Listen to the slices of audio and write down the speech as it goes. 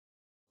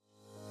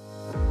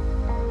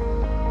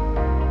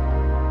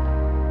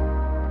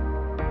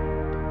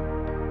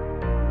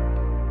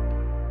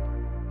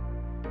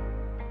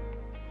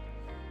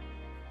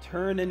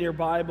Turn in your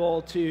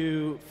Bible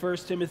to 1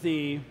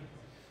 Timothy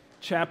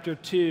chapter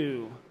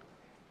 2.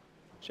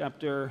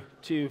 Chapter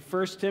 2.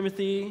 1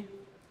 Timothy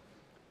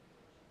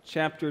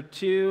chapter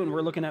 2, and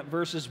we're looking at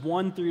verses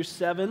 1 through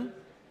 7.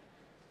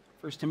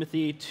 1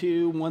 Timothy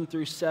 2, 1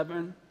 through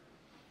 7.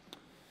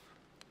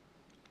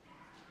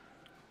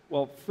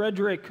 Well,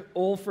 Frederick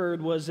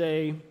Olford was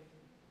a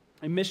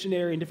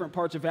missionary in different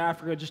parts of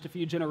Africa just a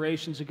few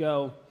generations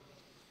ago.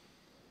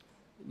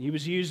 He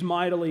was used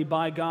mightily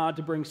by God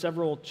to bring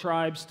several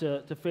tribes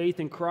to faith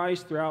in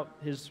Christ throughout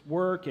his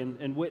work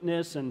and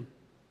witness. And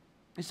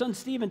his son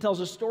Stephen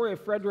tells a story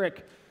of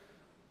Frederick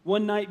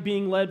one night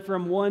being led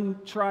from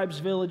one tribe's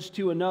village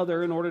to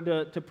another in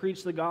order to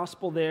preach the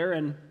gospel there.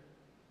 And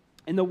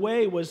the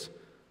way was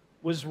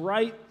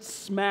right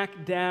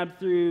smack dab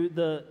through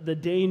the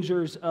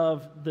dangers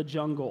of the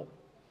jungle,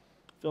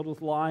 filled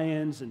with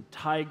lions and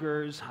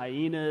tigers,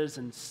 hyenas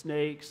and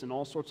snakes, and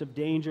all sorts of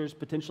dangers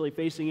potentially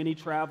facing any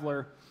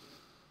traveler.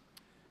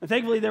 And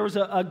thankfully, there was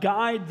a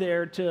guide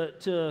there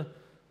to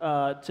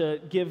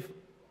give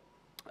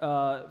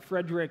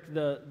Frederick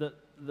the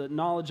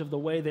knowledge of the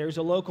way. There's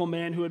a local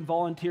man who had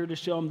volunteered to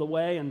show him the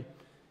way, and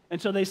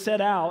so they set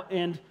out.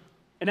 And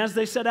as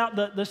they set out,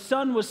 the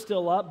sun was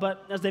still up,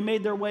 but as they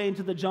made their way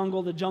into the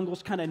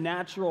jungle's kind of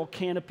natural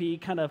canopy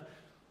kind of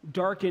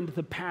darkened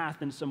the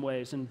path in some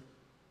ways. And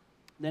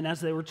then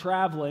as they were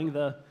traveling,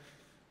 the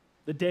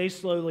day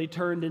slowly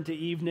turned into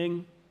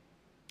evening,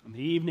 and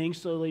the evening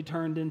slowly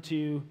turned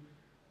into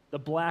the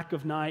black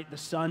of night. The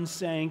sun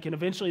sank, and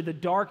eventually the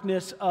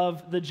darkness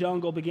of the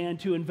jungle began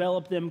to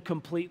envelop them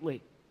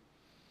completely.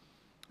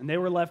 And they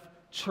were left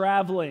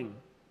traveling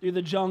through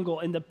the jungle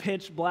in the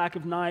pitch black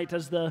of night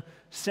as the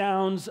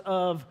sounds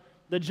of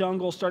the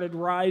jungle started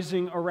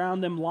rising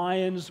around them.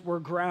 Lions were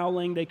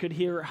growling. They could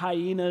hear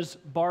hyenas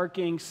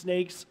barking,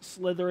 snakes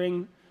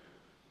slithering.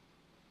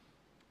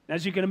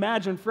 As you can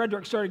imagine,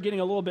 Frederick started getting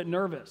a little bit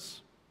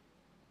nervous.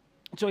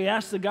 So he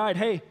asked the guide,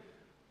 "Hey,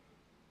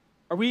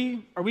 are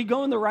we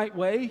going the right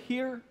way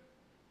here?"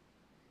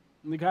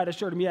 And the guide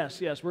assured him,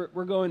 yes,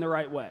 we're going the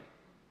right way.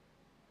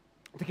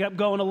 They kept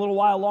going a little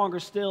while longer,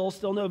 still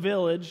no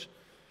village.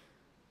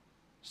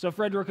 So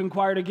Frederick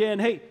inquired again,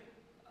 "Hey,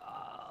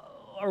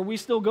 are we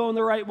still going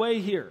the right way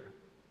here?"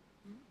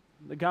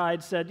 The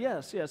guide said,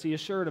 yes. He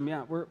assured him,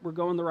 we're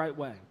going the right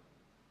way.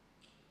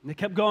 And they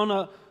kept going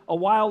a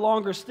while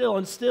longer still,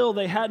 and still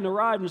they hadn't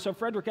arrived. And so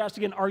Frederick asked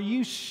again, "Are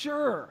you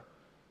sure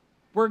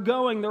we're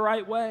going the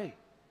right way?"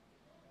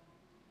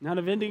 And out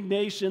of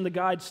indignation, the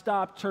guide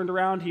stopped, turned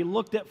around, he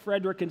looked at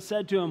Frederick and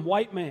said to him,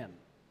 "White man,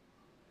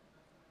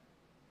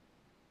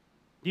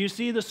 do you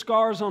see the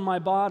scars on my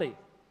body?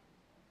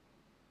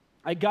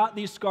 I got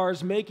these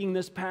scars making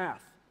this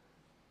path.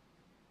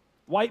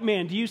 White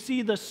man, do you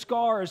see the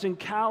scars and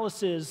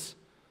calluses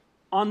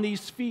on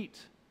these feet?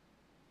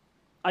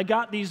 I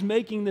got these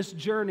making this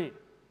journey.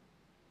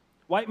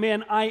 White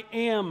man, I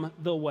am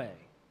the way."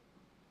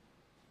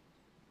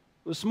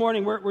 This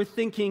morning, we're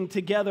thinking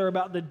together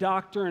about the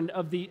doctrine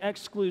of the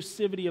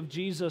exclusivity of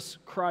Jesus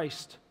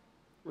Christ.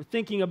 We're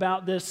thinking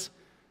about this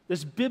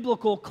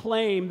biblical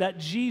claim that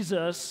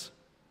Jesus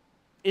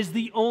is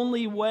the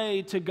only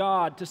way to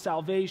God, to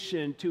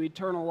salvation, to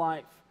eternal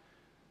life,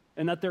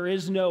 and that there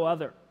is no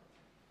other.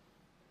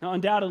 Now,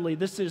 undoubtedly,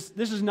 this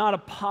is not a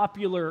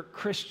popular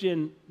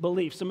Christian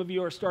belief. Some of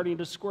you are starting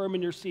to squirm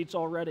in your seats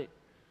already.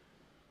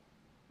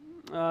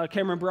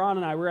 Cameron Braun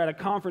and I were at a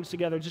conference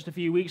together just a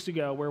few weeks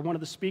ago where one of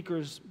the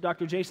speakers,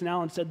 Dr. Jason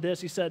Allen, said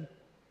this. He said,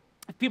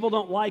 "If people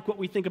don't like what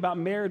we think about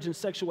marriage and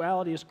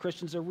sexuality as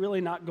Christians, they're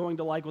really not going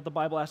to like what the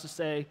Bible has to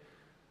say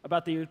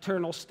about the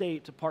eternal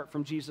state apart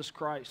from Jesus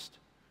Christ."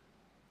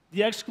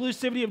 The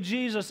exclusivity of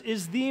Jesus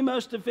is the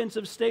most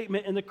offensive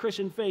statement in the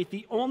Christian faith.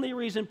 The only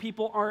reason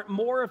people aren't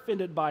more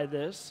offended by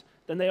this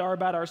than they are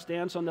about our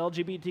stance on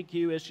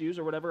LGBTQ issues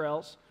or whatever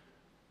else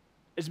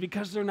is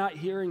because they're not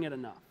hearing it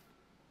enough.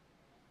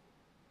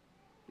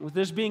 With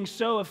this being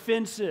so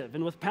offensive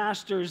and with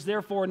pastors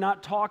therefore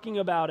not talking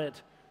about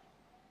it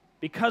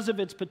because of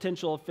its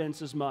potential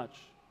offense as much,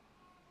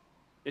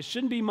 it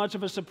shouldn't be much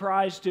of a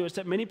surprise to us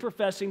that many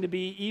professing to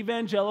be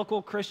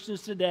evangelical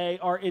Christians today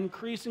are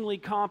increasingly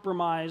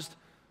compromised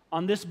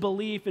on this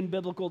belief in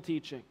biblical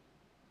teaching.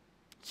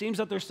 It seems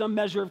that there's some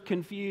measure of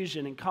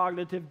confusion and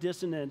cognitive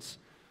dissonance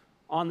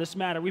on this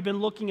matter. We've been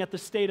looking at the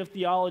State of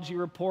Theology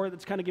report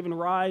that's kind of given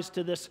rise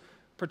to this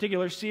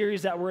particular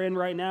series that we're in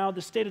right now.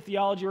 The State of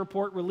Theology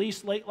report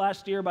released late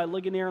last year by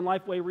Ligonier and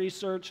Lifeway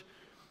Research.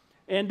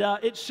 And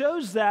it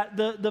shows that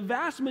the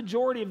vast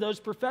majority of those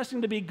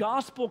professing to be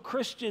gospel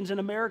Christians in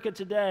America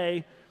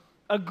today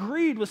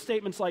agreed with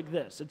statements like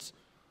this.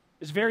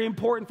 It's very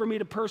important for me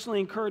to personally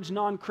encourage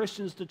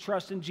non-Christians to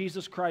trust in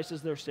Jesus Christ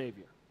as their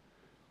Savior.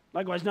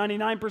 Likewise,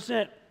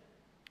 99%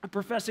 of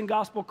professing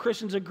gospel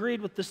Christians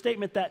agreed with the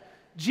statement that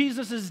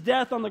Jesus'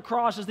 death on the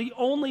cross is the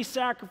only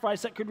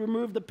sacrifice that could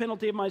remove the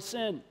penalty of my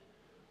sin.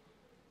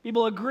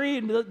 People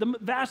agreed, the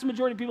vast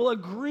majority of people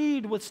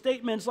agreed with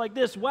statements like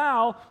this.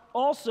 Wow,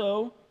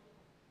 also,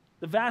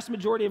 the vast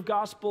majority of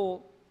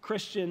gospel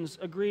Christians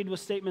agreed with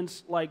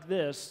statements like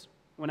this.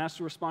 when asked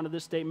to respond to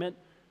this statement,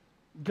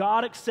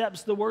 God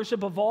accepts the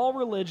worship of all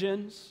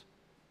religions,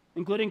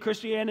 including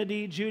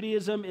Christianity,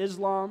 Judaism,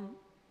 Islam.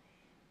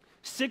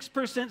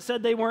 6%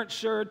 said they weren't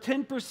sure,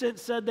 10%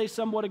 said they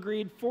somewhat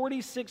agreed,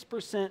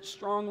 46%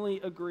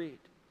 strongly agreed.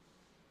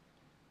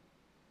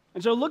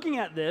 And so looking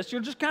at this,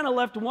 you're just kind of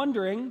left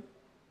wondering,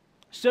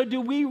 so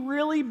do we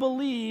really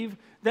believe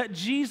that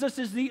Jesus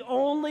is the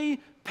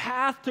only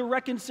path to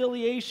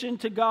reconciliation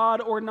to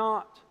God or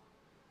not?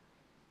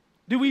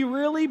 Do we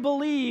really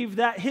believe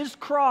that his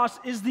cross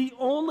is the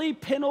only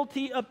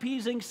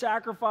penalty-appeasing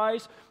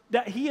sacrifice,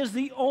 that he is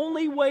the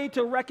only way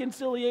to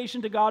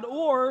reconciliation to God,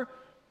 or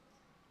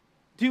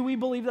do we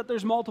believe that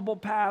there's multiple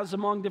paths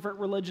among different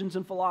religions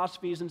and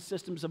philosophies and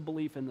systems of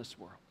belief in this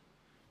world?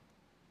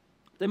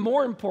 Then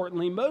more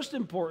importantly, most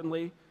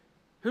importantly,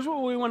 here's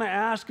what we want to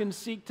ask and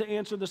seek to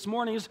answer this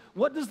morning is,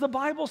 what does the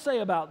Bible say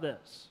about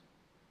this?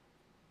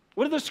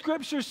 What do the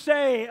scriptures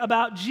say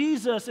about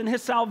Jesus and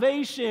his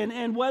salvation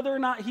and whether or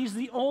not he's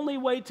the only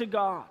way to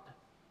God?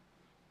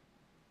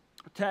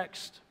 Our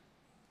text,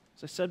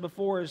 as I said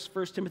before, is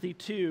 1 Timothy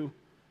 2,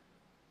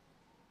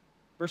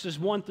 verses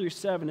 1 through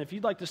 7. If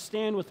you'd like to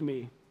stand with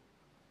me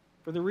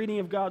for the reading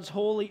of God's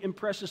holy and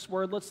precious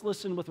word, let's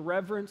listen with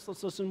reverence,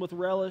 let's listen with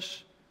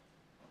relish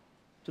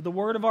to the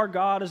word of our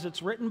God as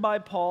it's written by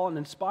Paul and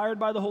inspired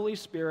by the Holy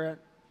Spirit.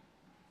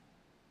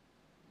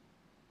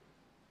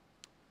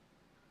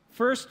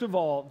 First of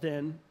all,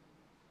 then,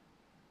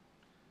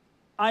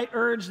 I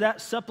urge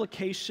that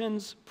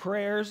supplications,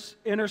 prayers,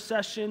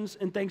 intercessions,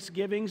 and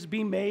thanksgivings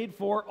be made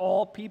for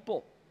all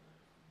people,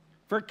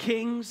 for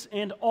kings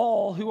and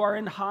all who are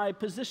in high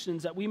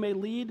positions, that we may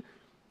lead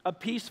a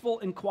peaceful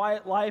and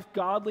quiet life,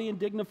 godly and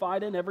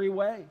dignified in every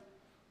way.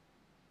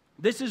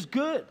 This is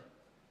good,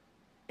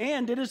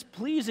 and it is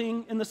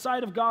pleasing in the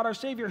sight of God our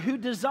Savior, who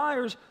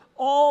desires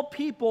all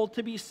people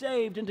to be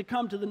saved and to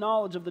come to the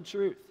knowledge of the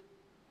truth.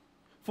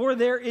 For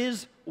there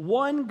is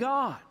one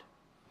God,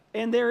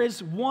 and there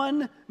is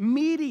one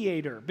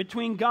mediator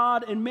between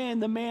God and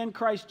man, the man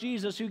Christ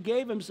Jesus, who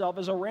gave himself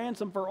as a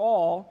ransom for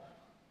all,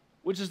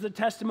 which is the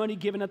testimony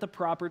given at the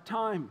proper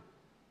time.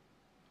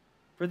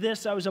 For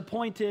this I was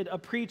appointed a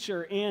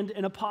preacher and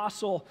an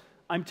apostle.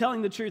 I'm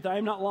telling the truth, I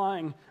am not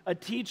lying, a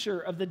teacher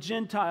of the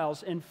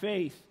Gentiles in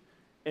faith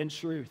and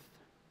truth.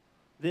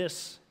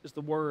 This is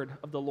the word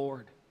of the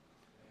Lord.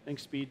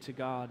 Thanks be to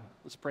God.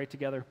 Let's pray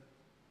together.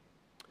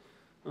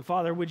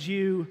 Father, would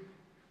you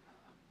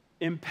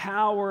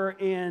empower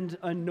and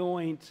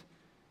anoint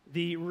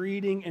the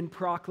reading and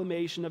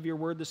proclamation of your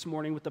word this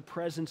morning with the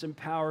presence and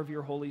power of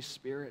your Holy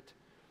Spirit.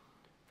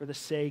 For the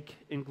sake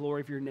and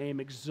glory of your name,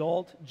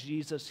 exalt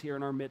Jesus here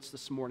in our midst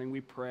this morning, we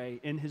pray.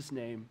 In his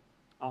name,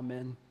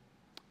 amen.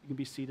 You can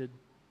be seated.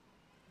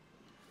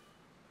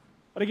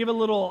 I want to give a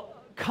little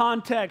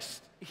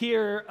context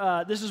here.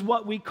 This is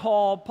what we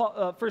call,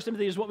 1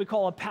 Timothy is what we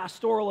call a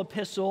pastoral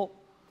epistle.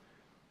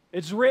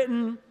 It's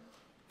written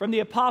from the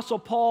Apostle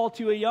Paul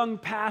to a young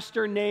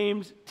pastor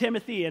named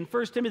Timothy. And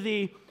 1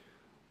 Timothy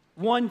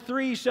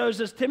 1:3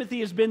 shows us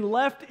Timothy has been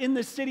left in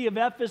the city of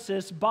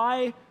Ephesus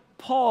by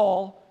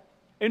Paul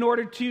in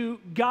order to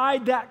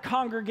guide that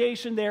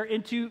congregation there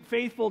into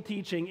faithful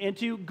teaching and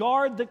to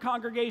guard the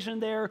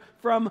congregation there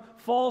from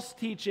false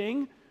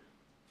teaching.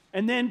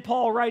 And then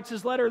Paul writes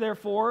his letter,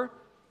 therefore,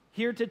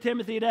 here to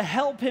Timothy to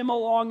help him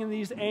along in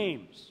these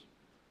aims.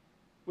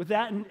 With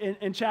that,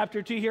 in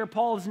chapter 2 here,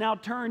 Paul has now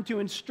turned to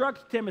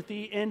instruct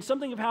Timothy in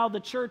something of how the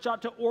church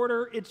ought to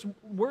order its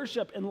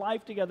worship and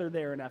life together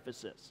there in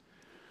Ephesus.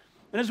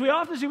 And as we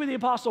often see with the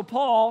Apostle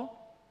Paul,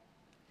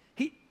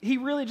 he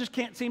really just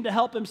can't seem to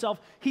help himself.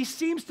 He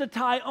seems to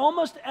tie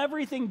almost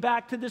everything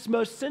back to this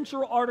most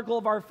central article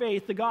of our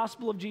faith, the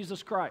gospel of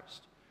Jesus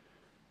Christ.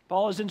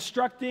 Paul is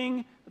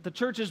instructing that the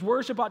church's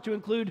worship ought to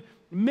include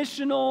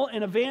missional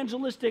and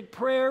evangelistic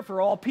prayer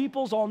for all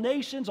peoples, all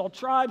nations, all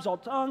tribes, all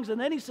tongues. And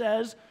then he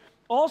says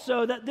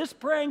also that this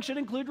praying should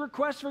include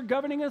requests for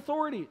governing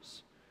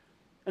authorities.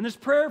 And this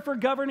prayer for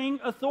governing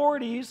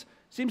authorities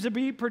seems to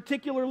be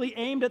particularly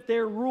aimed at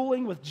their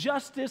ruling with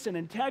justice and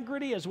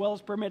integrity, as well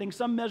as permitting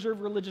some measure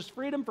of religious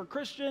freedom for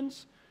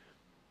Christians.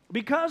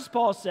 Because,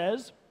 Paul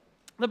says,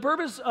 the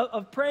purpose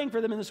of praying for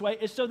them in this way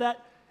is so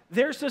that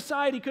their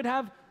society could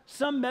have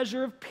some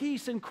measure of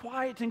peace and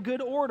quiet and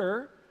good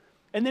order.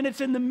 And then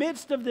it's in the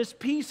midst of this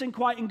peace and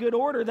quiet and good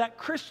order that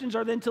Christians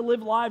are then to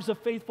live lives of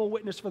faithful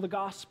witness for the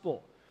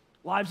gospel,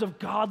 lives of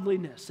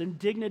godliness and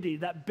dignity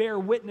that bear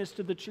witness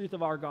to the truth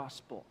of our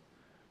gospel.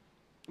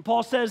 And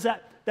Paul says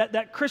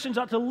that Christians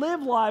ought to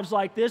live lives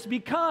like this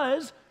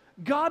because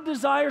God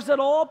desires that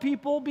all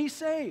people be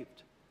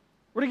saved.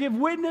 We're to give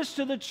witness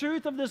to the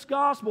truth of this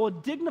gospel, a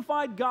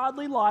dignified,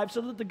 godly life, so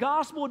that the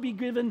gospel would be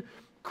given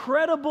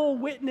credible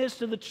witness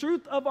to the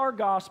truth of our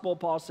gospel,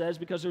 Paul says,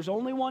 because there's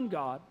only one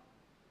God.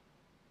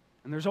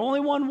 And there's only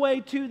one way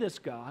to this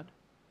God,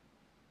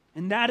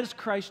 and that is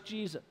Christ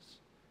Jesus.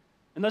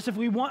 And thus, if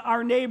we want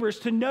our neighbors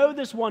to know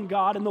this one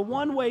God and the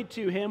one way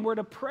to him, we're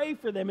to pray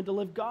for them and to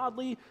live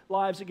godly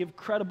lives that give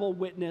credible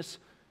witness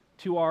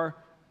to our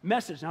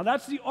message. Now,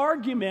 that's the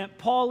argument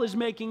Paul is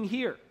making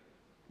here.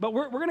 But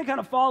we're going to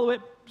kind of follow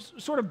it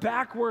sort of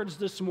backwards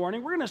this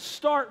morning. We're going to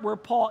start where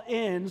Paul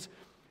ends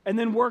and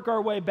then work our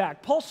way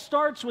back. Paul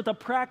starts with a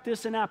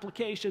practice and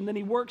application, then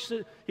he works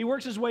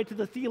his way to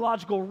the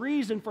theological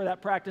reason for that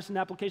practice and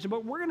application.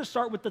 But we're going to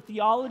start with the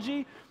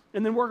theology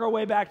and then work our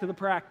way back to the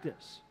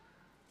practice.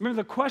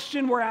 Remember, the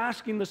question we're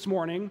asking this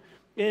morning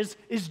is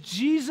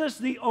Jesus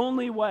the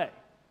only way?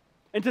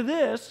 And to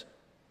this,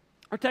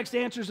 our text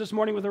answers this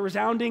morning with a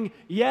resounding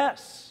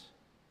yes.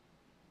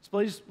 So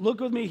please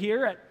look with me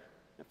here at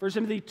 1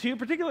 Timothy 2,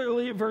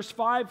 particularly verse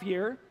 5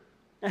 here,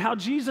 and how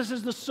Jesus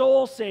is the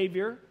sole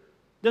Savior,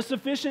 the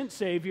sufficient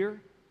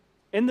Savior,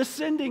 and the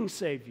sending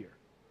Savior.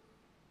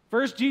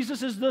 First,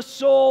 Jesus is the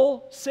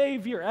sole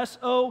Savior,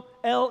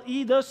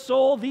 S-O-L-E, the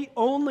sole, the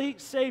only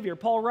Savior.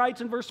 Paul writes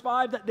in verse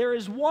 5 that there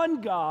is one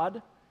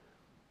God,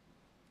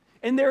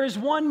 and there is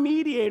one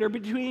mediator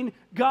between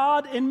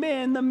God and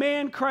men, the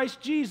man Christ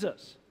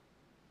Jesus.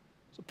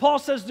 So Paul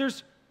says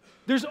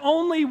there's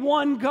only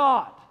one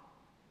God.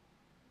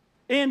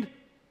 And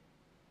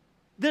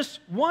this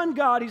one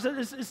God, he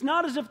says, it's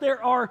not as if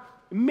there are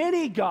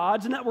many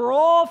gods and that we're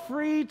all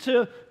free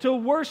to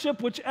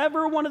worship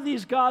whichever one of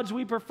these gods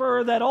we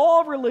prefer, that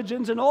all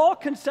religions and all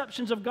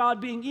conceptions of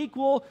God being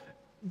equal,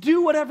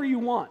 do whatever you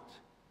want.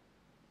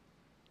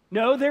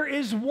 No, there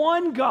is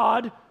one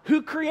God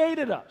who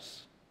created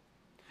us.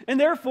 And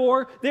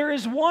therefore, there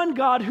is one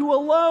God who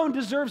alone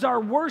deserves our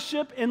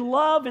worship and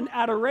love and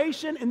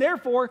adoration. And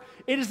therefore,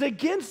 it is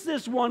against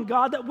this one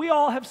God that we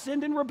all have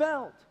sinned and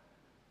rebelled.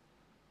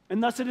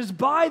 And thus it is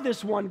by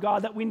this one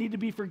God that we need to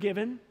be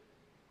forgiven,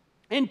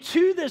 and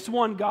to this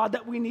one God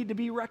that we need to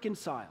be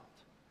reconciled.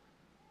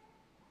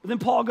 But then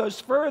Paul goes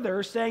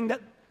further, saying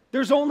that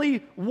there's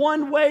only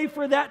one way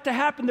for that to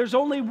happen. There's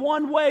only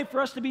one way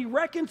for us to be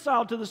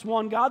reconciled to this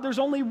one God. There's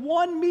only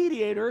one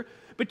mediator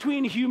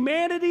between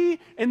humanity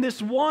and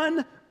this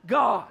one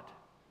God.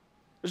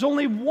 There's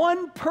only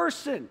one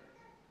person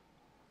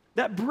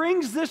that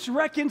brings this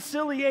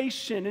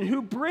reconciliation and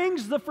who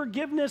brings the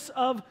forgiveness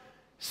of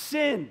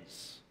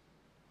sins.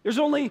 There's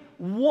only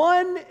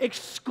one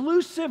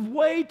exclusive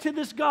way to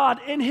this God,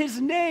 and his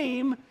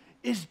name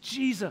is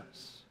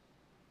Jesus.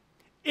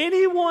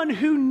 Anyone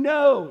who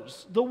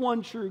knows the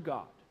one true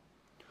God,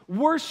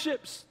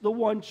 worships the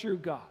one true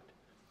God,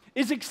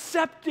 is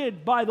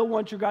accepted by the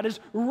one true God, is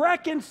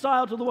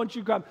reconciled to the one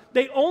true God.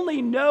 They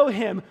only know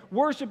him,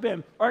 worship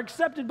him, are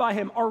accepted by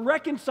him, are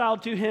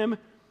reconciled to him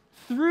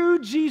through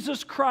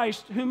Jesus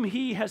Christ, whom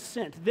he has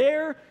sent.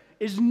 There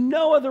is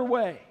no other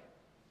way.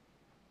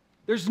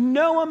 There's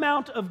no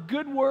amount of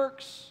good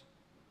works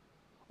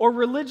or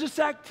religious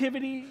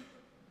activity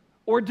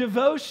or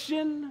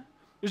devotion.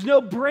 There's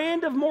no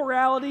brand of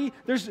morality.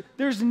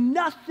 There's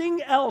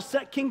nothing else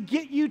that can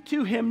get you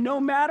to him, no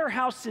matter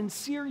how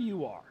sincere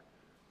you are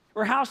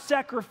or how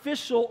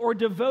sacrificial or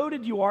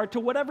devoted you are to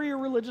whatever your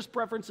religious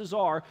preferences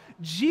are.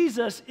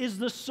 Jesus is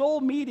the sole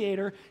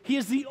mediator. He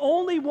is the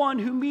only one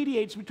who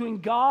mediates between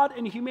God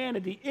and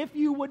humanity. If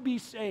you would be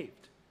saved,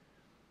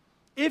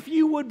 if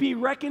you would be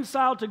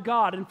reconciled to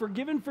God and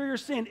forgiven for your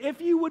sin, if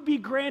you would be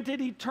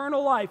granted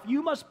eternal life,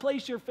 you must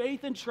place your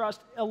faith and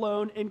trust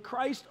alone in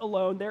Christ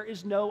alone. There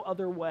is no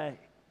other way.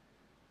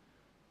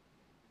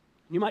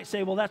 You might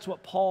say, well, that's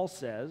what Paul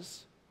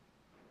says.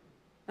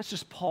 That's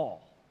just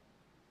Paul.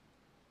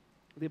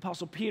 The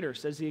Apostle Peter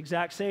says the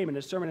exact same in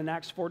his sermon in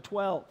Acts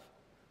 4:12.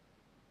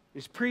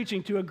 He's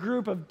preaching to a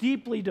group of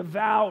deeply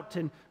devout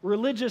and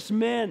religious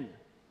men.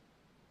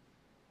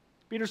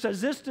 Peter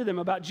says this to them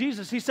about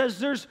Jesus. He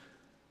says,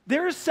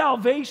 there is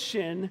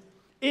salvation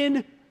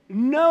in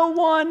no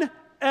one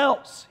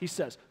else, he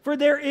says. For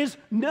there is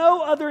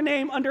no other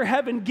name under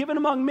heaven given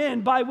among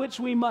men by which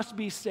we must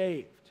be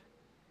saved.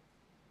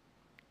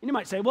 And you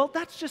might say, well,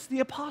 that's just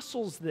the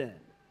apostles then.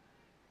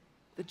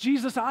 The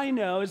Jesus I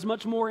know is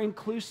much more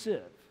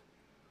inclusive.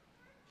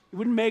 He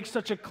wouldn't make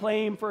such a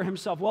claim for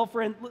himself. Well,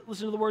 friend,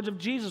 listen to the words of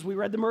Jesus. We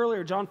read them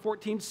earlier, John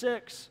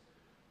 14:6.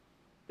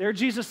 There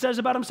Jesus says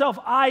about himself,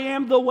 I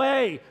am the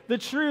way, the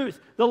truth,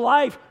 the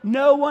life.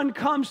 No one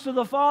comes to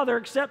the Father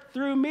except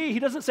through me. He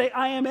doesn't say,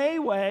 I am a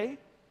way.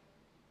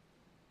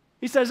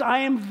 He says, I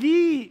am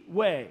the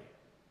way.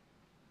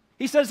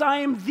 He says, I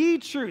am the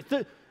truth.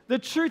 The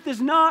truth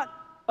is not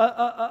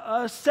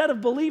a set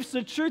of beliefs.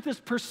 The truth is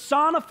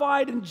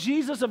personified in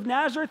Jesus of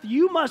Nazareth.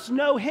 You must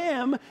know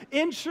him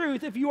in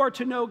truth if you are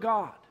to know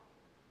God.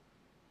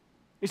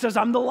 He says,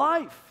 I'm the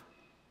life.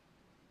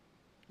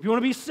 If you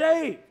want to be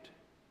saved,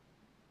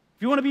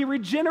 if you want to be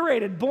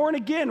regenerated, born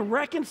again,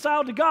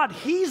 reconciled to God,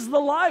 he's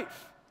the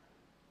life.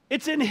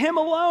 It's in him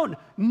alone.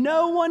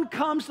 No one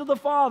comes to the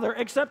Father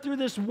except through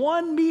this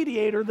one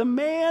mediator, the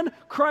man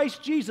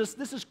Christ Jesus.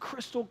 This is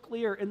crystal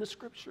clear in the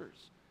Scriptures.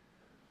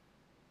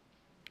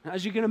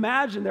 As you can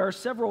imagine, there are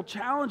several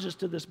challenges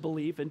to this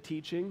belief and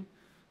teaching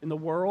in the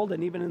world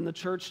and even in the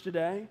church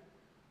today. And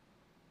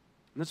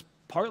that's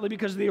partly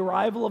because of the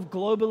arrival of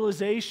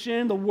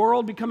globalization, the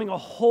world becoming a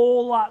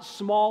whole lot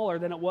smaller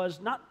than it was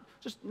not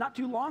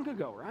too long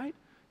ago, right?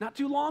 Not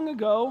too long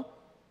ago,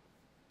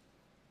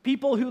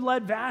 People who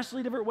led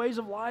vastly different ways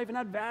of life and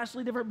had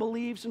vastly different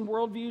beliefs and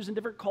worldviews and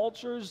different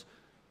cultures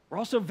were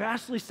also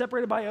vastly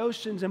separated by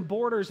oceans and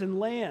borders and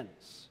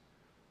lands.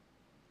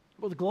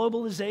 With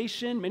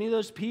globalization, many of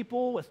those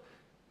people with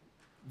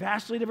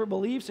vastly different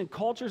beliefs and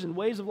cultures and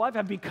ways of life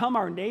have become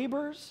our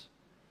neighbors.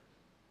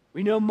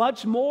 We know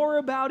much more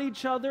about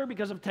each other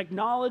because of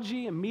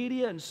technology and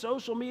media and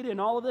social media and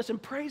all of this,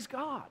 and praise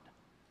God.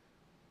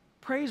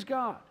 Praise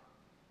God.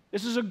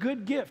 This is a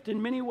good gift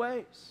in many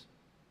ways.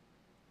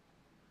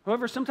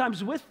 However,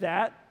 sometimes with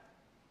that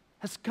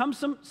has come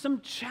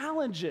some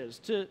challenges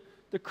to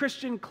the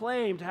Christian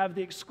claim to have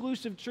the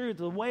exclusive truth,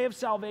 the way of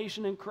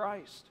salvation in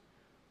Christ.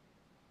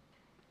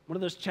 One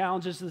of those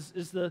challenges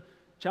is the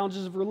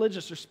challenges of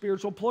religious or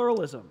spiritual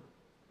pluralism.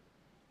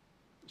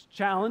 This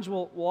challenge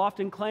will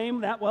often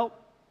claim that, well,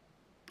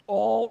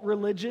 all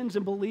religions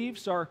and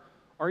beliefs are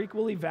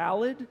equally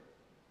valid.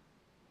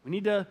 We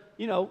need to,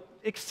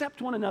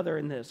 accept one another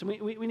in this. And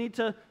we need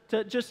to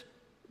just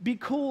be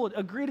cool,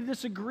 agree to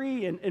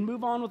disagree, and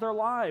move on with our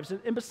lives.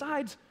 And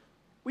besides,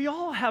 we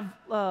all have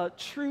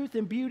truth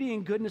and beauty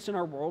and goodness in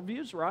our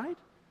worldviews, right?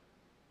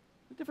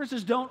 The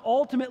differences don't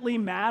ultimately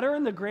matter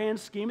in the grand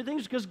scheme of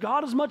things because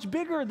God is much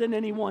bigger than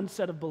any one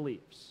set of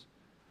beliefs.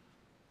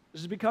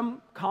 This has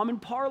become common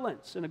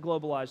parlance in a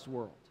globalized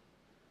world.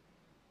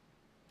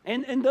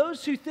 And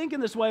those who think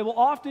in this way will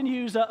often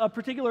use a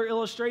particular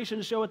illustration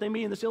to show what they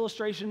mean, this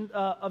illustration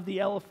of the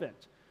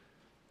elephant.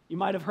 You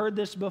might have heard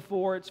this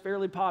before. It's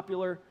fairly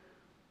popular,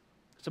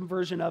 some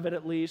version of it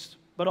at least.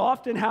 But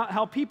often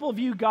how people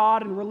view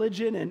God and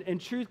religion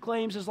and truth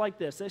claims is like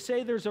this. They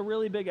say there's a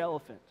really big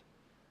elephant.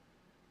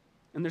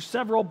 And there's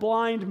several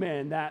blind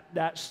men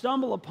that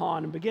stumble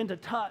upon and begin to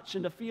touch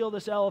and to feel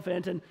this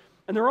elephant. And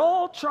they're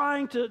all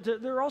starting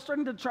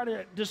to try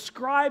to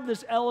describe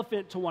this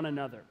elephant to one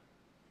another.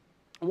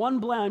 One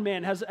blind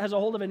man has a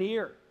hold of an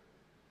ear.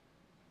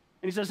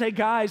 And he says, hey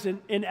guys,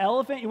 an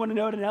elephant, you want to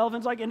know what an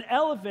elephant's like? An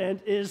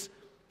elephant is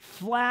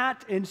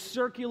flat and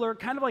circular,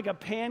 kind of like a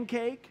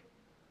pancake.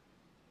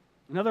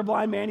 Another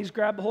blind man, he's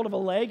grabbed a hold of a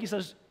leg. He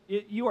says,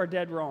 you are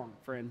dead wrong,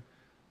 friend.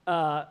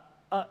 An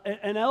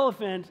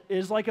elephant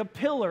is like a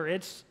pillar.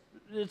 It's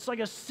like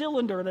a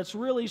cylinder that's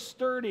really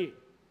sturdy.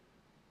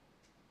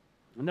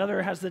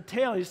 Another has the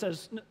tail. He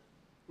says,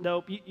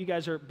 nope, you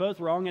guys are both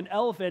wrong. An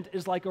elephant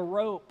is like a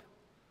rope.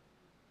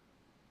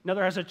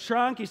 Another has a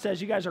trunk. He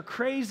says, you guys are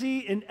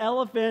crazy. An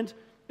elephant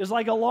is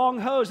like a long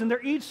hose. And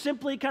they're each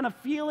simply kind of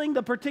feeling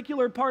the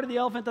particular part of the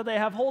elephant that they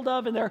have hold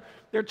of, and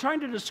they're trying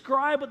to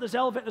describe what this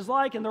elephant is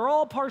like, and they're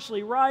all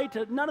partially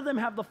right. None of them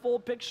have the full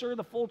picture,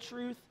 the full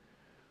truth.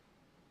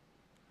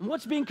 And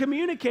what's being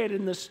communicated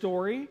in this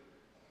story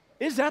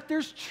is that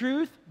there's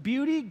truth,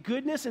 beauty,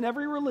 goodness in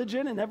every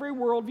religion and every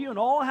worldview, and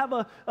all have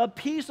a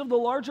piece of the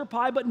larger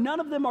pie, but none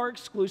of them are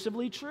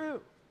exclusively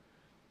true.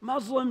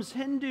 Muslims,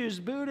 Hindus,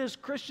 Buddhists,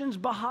 Christians,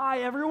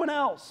 Baha'i, everyone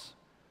else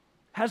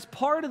has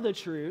part of the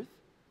truth,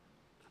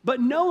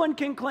 but no one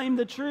can claim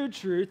the true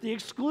truth, the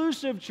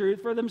exclusive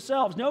truth for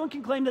themselves. No one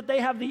can claim that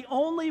they have the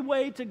only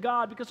way to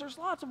God, because there's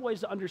lots of ways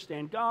to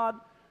understand God.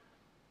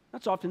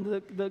 That's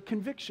often the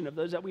conviction of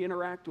those that we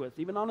interact with,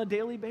 even on a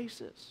daily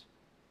basis.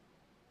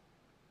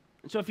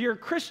 And so if you're a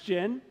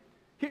Christian,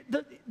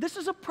 this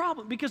is a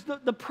problem, because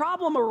the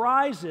problem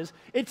arises,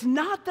 it's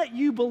not that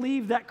you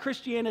believe that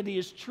Christianity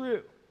is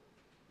true.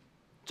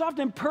 It's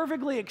often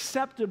perfectly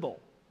acceptable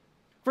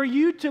for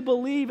you to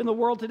believe in the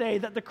world today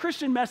that the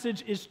Christian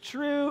message is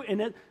true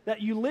and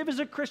that you live as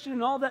a Christian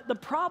and all that. The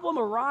problem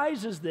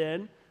arises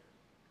then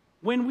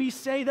when we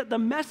say that the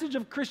message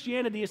of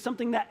Christianity is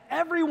something that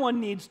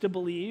everyone needs to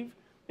believe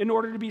in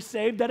order to be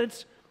saved,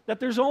 that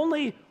there's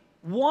only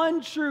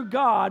one true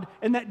God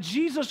and that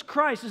Jesus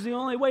Christ is the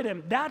only way to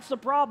him. That's the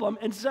problem,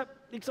 except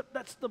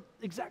that's the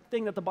exact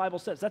thing that the Bible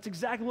says. That's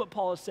exactly what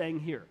Paul is saying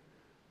here.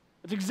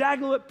 It's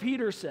exactly what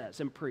Peter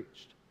says and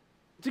preached.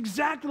 It's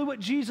exactly what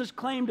Jesus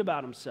claimed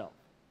about himself.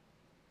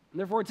 And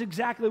therefore, it's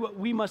exactly what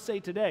we must say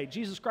today.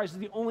 Jesus Christ is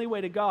the only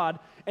way to God,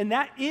 and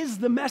that is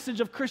the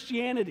message of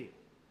Christianity.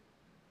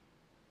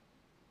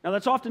 Now,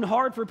 that's often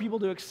hard for people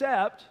to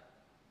accept.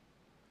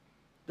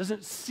 It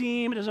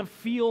doesn't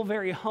feel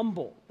very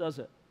humble, does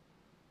it?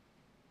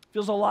 It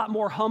feels a lot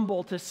more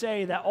humble to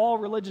say that all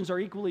religions are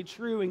equally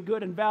true and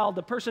good and valid.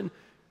 The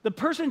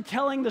person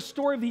telling the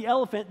story of the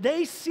elephant,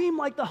 they seem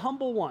like the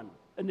humble one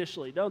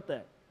initially, don't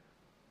they?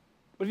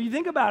 But if you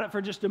think about it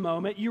for just a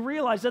moment, you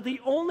realize that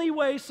the only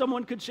way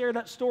someone could share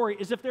that story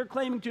is if they're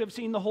claiming to have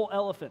seen the whole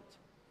elephant.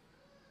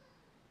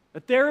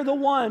 That they're the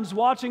ones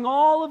watching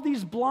all of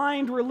these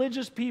blind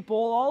religious people,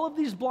 all of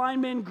these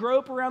blind men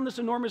grope around this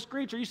enormous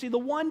creature. You see, the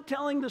one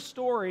telling the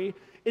story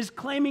is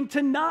claiming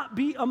to not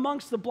be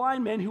amongst the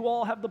blind men who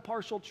all have the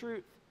partial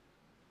truth.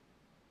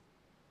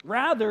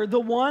 Rather, the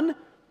one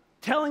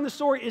telling the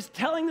story is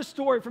telling the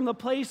story from the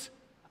place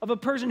of a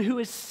person who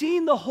has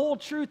seen the whole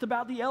truth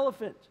about the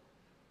elephant.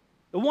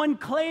 The one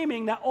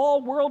claiming that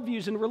all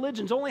worldviews and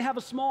religions only have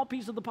a small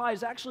piece of the pie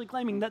is actually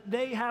claiming that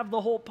they have the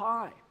whole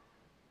pie.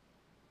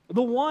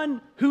 The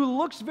one who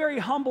looks very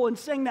humble and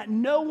saying that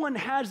no one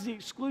has the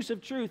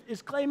exclusive truth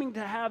is claiming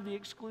to have the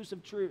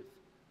exclusive truth.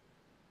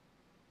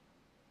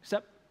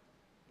 Except,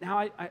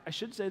 now I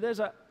should say this,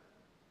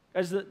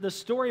 as the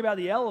story about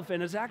the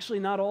elephant is actually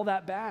not all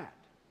that bad.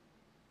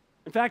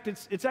 In fact,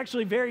 it's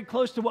actually very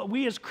close to what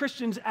we as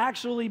Christians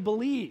actually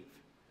believe.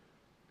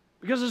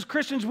 Because as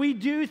Christians, we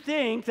do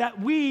think that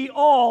we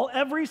all,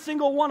 every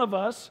single one of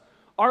us,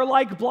 are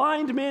like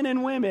blind men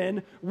and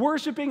women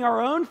worshiping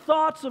our own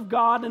thoughts of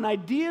God and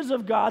ideas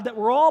of God, that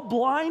we're all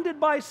blinded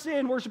by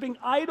sin, worshiping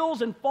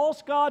idols and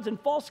false gods and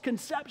false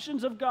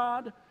conceptions of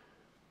God.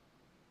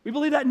 We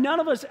believe that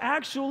none of us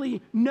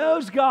actually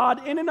knows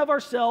God in and of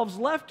ourselves,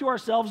 left to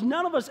ourselves.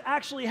 None of us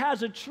actually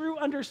has a true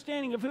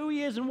understanding of who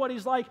He is and what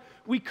He's like.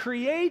 We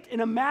create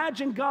and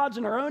imagine gods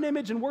in our own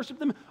image and worship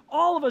them.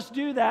 All of us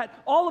do that,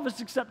 all of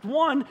us except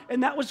one,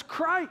 and that was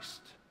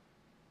Christ.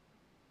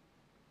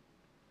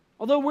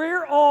 Although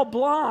we're all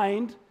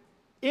blind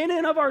in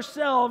and of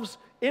ourselves,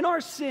 in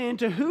our sin,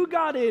 to who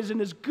God is and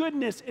His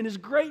goodness and His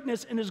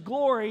greatness and His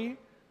glory,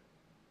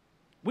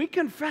 we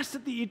confess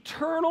that the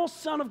eternal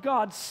Son of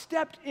God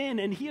stepped in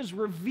and He has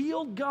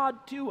revealed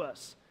God to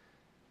us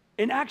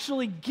and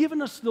actually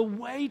given us the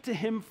way to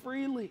Him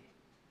freely.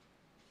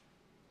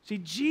 See,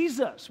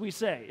 Jesus, we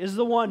say, is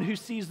the one who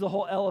sees the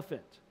whole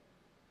elephant.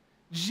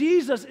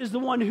 Jesus is the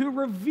one who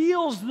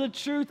reveals the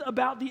truth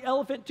about the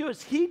elephant to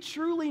us. He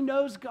truly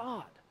knows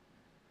God.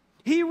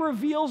 He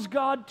reveals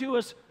God to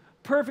us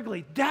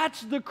perfectly.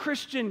 That's the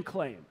Christian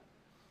claim.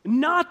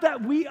 Not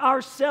that we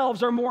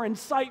ourselves are more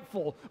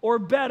insightful or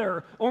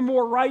better or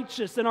more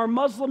righteous than our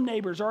Muslim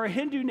neighbors or our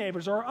Hindu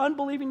neighbors or our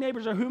unbelieving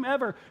neighbors or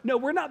whomever. No,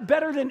 we're not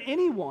better than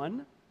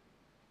anyone.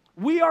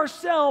 We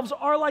ourselves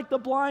are like the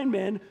blind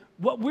men.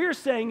 What we're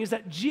saying is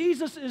that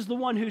Jesus is the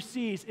one who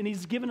sees, and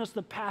He's given us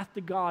the path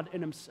to God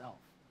in Himself.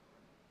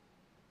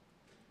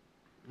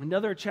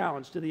 Another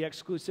challenge to the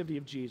exclusivity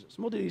of Jesus.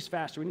 And we'll do these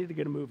faster. We need to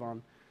get a move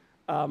on.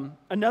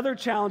 Another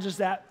challenge is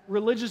that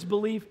religious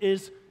belief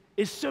is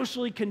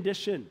socially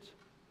conditioned,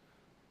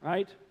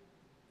 right?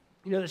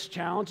 You know, this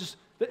challenge is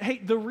that, hey,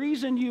 the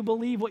reason you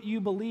believe what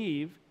you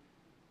believe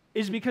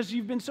is because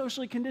you've been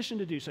socially conditioned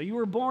to do so. You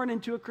were born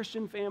into a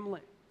Christian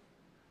family.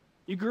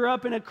 You grew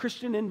up in a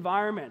Christian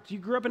environment. You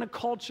grew up in a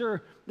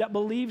culture that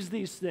believes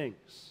these things.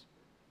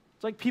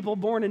 It's like people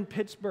born in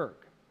Pittsburgh,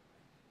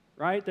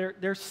 right? They're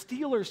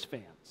Steelers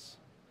fans.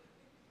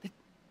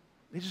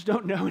 They just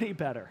don't know any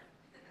better.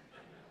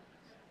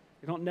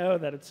 They don't know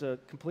that it's a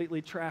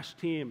completely trash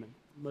team and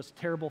the most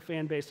terrible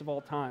fan base of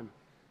all time.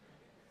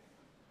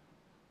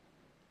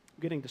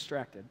 I'm getting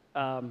distracted.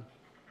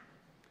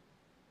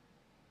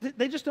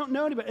 They just don't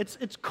know anybody.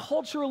 It's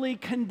culturally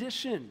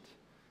conditioned.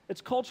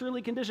 It's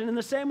culturally conditioned. In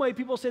the same way,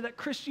 people say that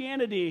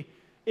Christianity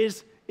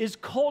is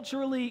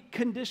culturally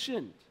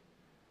conditioned.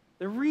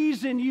 The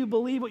reason you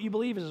believe what you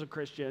believe as a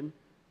Christian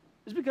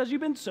is because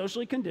you've been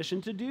socially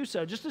conditioned to do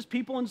so. Just as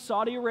people in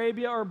Saudi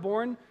Arabia are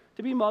born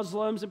to be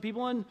Muslims and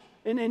people in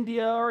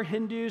India are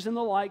Hindus and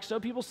the like, so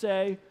people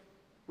say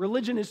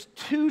religion is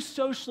too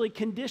socially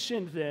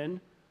conditioned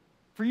then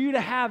for you to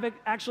have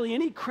actually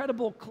any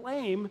credible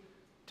claim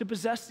to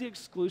possess the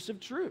exclusive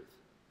truth.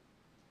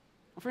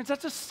 Well, friends,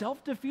 that's a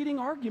self-defeating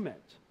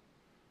argument,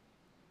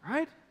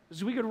 right?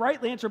 Because we could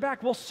rightly answer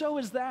back, well, so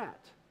is that.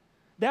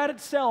 That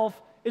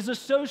itself is a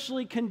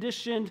socially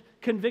conditioned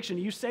conviction.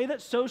 You say that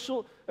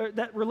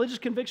that religious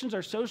convictions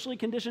are socially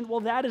conditioned.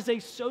 Well, that is a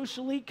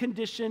socially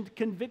conditioned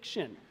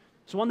conviction.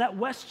 It's one that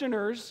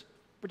Westerners,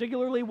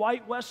 particularly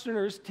white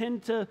Westerners,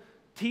 tend to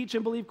teach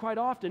and believe quite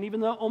often,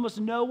 even though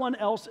almost no one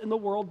else in the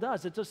world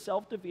does. It's a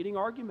self-defeating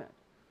argument.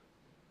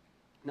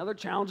 Another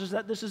challenge is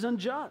that this is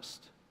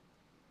unjust.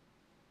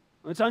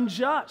 It's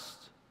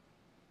unjust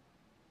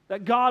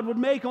that God would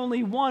make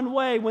only one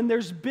way when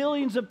there's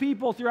billions of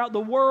people throughout the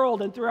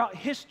world and throughout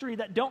history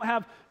that don't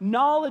have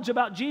knowledge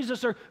about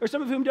Jesus, or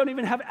some of whom don't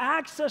even have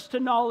access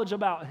to knowledge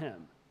about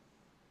Him.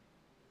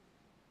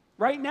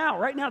 Right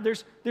now,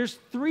 there's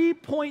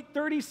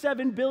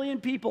 3.37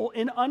 billion people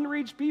in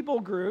unreached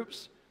people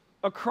groups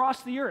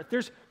across the earth.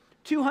 There's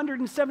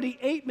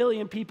 278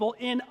 million people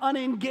in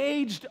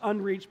unengaged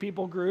unreached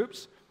people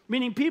groups,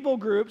 meaning people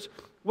groups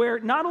where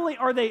not only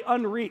are they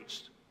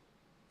unreached,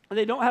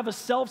 they don't have a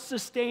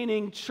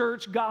self-sustaining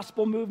church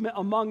gospel movement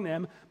among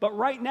them, but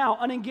right now,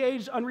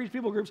 unengaged, unreached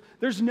people groups,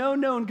 there's no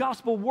known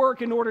gospel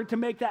work in order to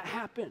make that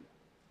happen.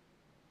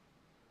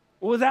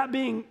 Well, with that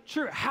being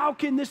true, how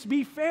can this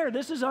be fair?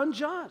 This is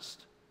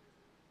unjust.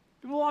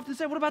 People often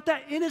say, what about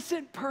that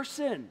innocent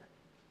person?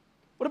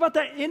 What about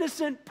that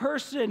innocent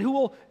person who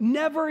will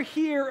never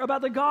hear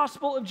about the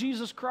gospel of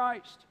Jesus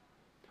Christ?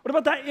 What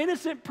about that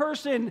innocent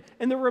person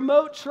in the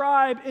remote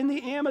tribe in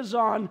the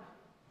Amazon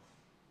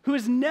who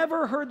has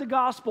never heard the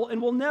gospel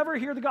and will never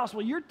hear the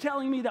gospel? You're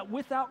telling me that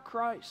without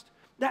Christ,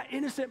 that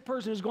innocent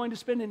person is going to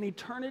spend an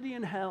eternity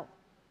in hell.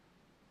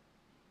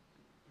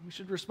 We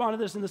should respond to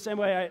this in the same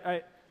way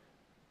I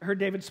heard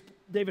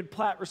David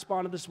Platt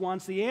respond to this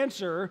once. The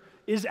answer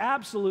is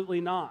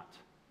absolutely not.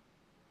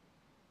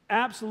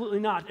 Absolutely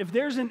not. If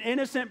there's an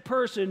innocent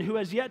person who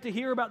has yet to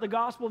hear about the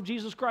gospel of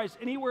Jesus Christ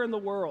anywhere in the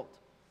world,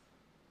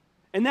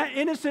 and that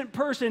innocent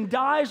person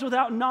dies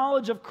without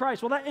knowledge of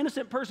Christ, well, that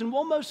innocent person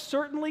will most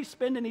certainly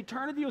spend an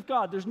eternity with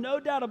God. There's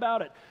no doubt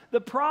about it. The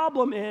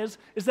problem is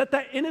that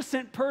that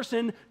innocent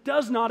person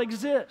does not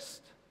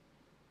exist.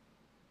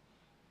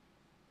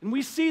 And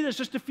we see this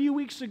just a few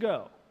weeks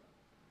ago.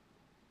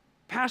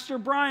 Pastor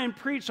Brian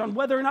preached on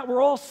whether or not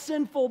we're all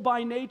sinful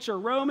by nature.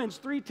 Romans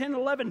 3:10,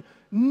 11.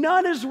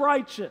 None is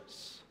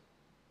righteous.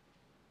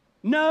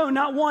 No,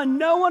 not one.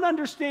 No one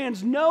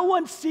understands. No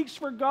one seeks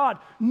for God.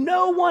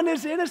 No one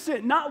is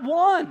innocent. Not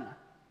one.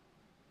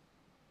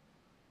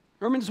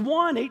 Romans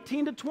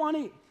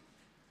 1:18-20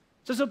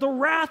 says that the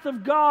wrath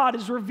of God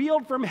is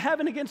revealed from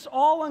heaven against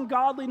all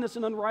ungodliness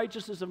and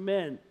unrighteousness of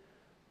men,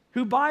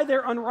 who by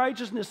their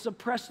unrighteousness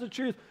suppress the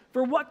truth.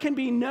 For what can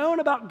be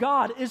known about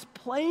God is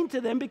plain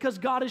to them because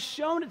God has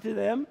shown it to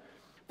them.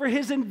 For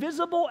his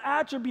invisible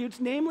attributes,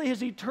 namely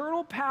his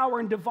eternal power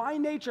and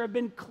divine nature, have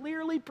been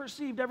clearly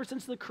perceived ever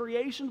since the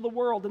creation of the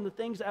world and the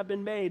things that have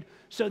been made.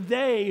 So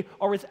they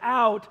are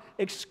without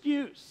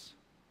excuse.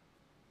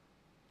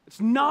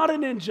 It's not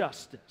an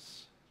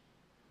injustice.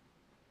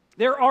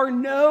 There are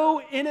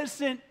no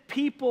innocent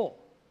people.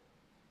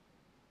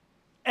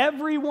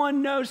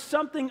 Everyone knows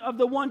something of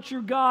the one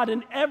true God,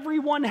 and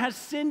everyone has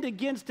sinned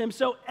against him,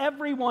 so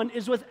everyone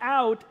is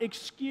without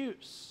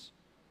excuse.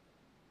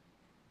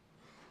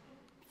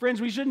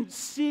 Friends, we shouldn't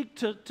seek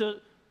to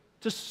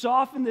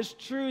soften this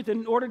truth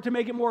in order to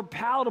make it more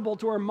palatable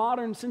to our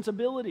modern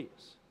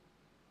sensibilities.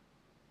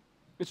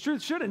 This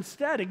truth should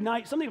instead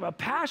ignite something of a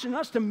passion in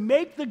us to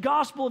make the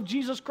gospel of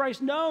Jesus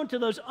Christ known to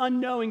those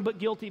unknowing but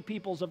guilty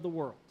peoples of the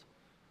world.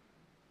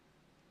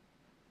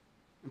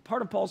 And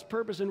part of Paul's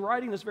purpose in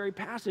writing this very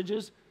passage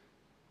is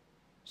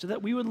so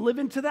that we would live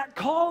into that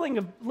calling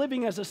of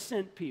living as a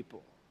sent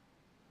people,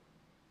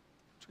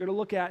 which we're going to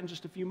look at in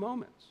just a few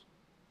moments.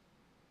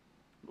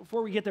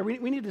 Before we get there,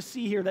 we need to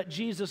see here that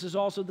Jesus is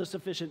also the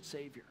sufficient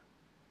Savior.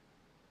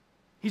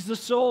 He's the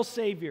sole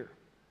Savior,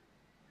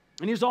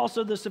 and he's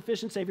also the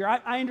sufficient Savior.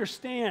 I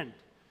understand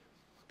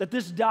that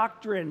this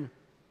doctrine,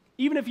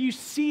 even if you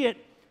see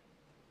it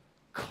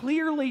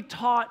clearly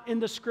taught in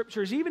the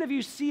Scriptures, even if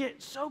you see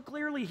it so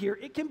clearly here,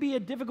 it can be a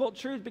difficult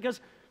truth because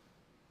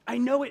I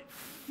know it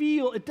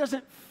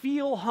doesn't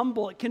feel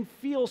humble. It can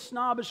feel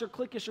snobbish or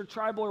cliquish or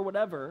tribal or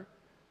whatever,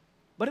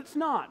 but it's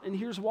not, and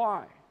here's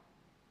why.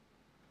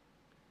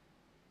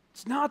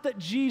 It's not that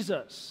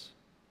Jesus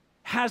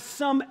has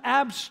some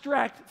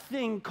abstract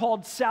thing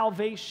called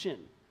salvation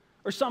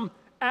or some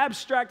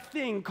abstract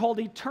thing called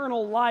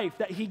eternal life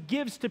that he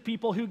gives to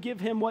people who give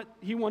him what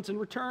he wants in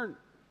return.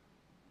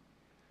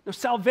 Now,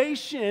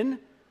 salvation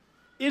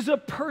is a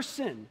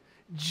person.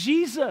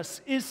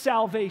 Jesus is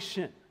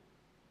salvation.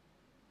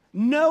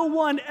 No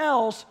one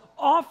else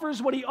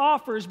offers what he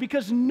offers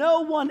because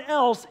no one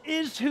else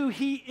is who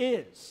he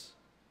is.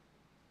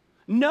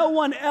 No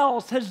one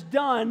else has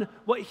done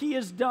what he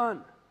has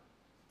done.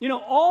 You know,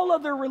 all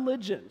other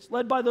religions,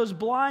 led by those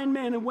blind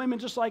men and women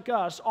just like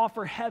us,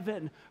 offer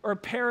heaven or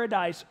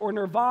paradise or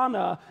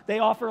nirvana. They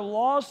offer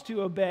laws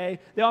to obey.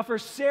 They offer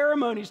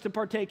ceremonies to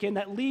partake in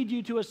that lead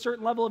you to a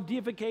certain level of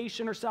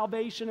deification or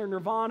salvation or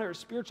nirvana or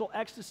spiritual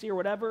ecstasy or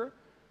whatever.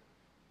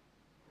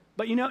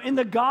 But you know, in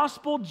the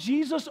gospel,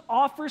 Jesus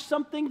offers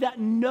something that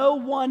no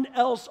one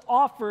else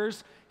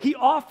offers. He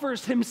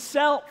offers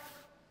himself.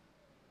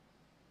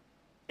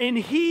 And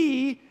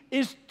he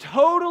is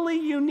totally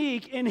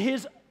unique in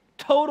his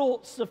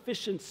total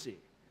sufficiency.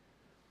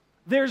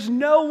 There's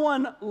no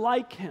one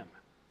like him.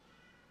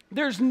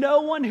 There's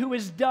no one who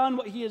has done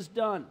what he has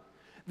done.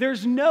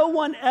 There's no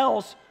one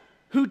else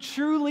who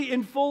truly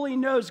and fully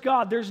knows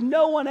God. There's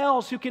no one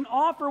else who can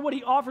offer what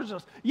he offers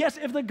us. Yes,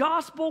 if the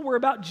gospel were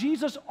about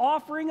Jesus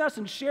offering us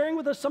and sharing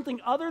with us something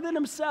other than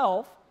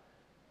himself,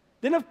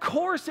 then of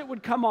course it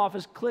would come off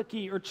as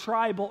cliquey or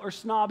tribal or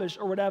snobbish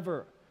or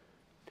whatever.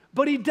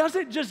 But he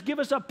doesn't just give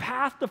us a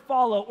path to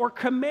follow or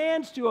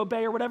commands to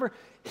obey or whatever.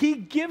 He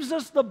gives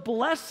us the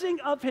blessing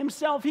of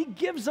himself. He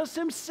gives us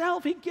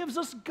himself. He gives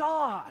us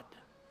God.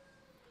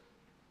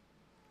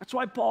 That's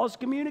why Paul is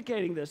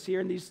communicating this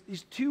here in these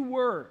two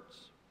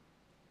words,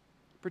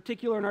 in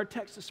particular in our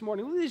text this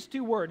morning. Look at these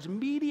two words,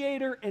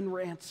 mediator and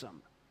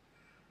ransom.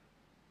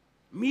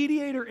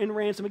 Mediator and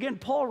ransom. Again,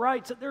 Paul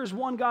writes that there is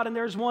one God and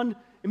there is one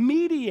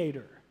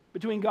mediator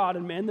between God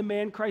and men, the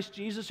man Christ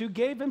Jesus, who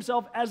gave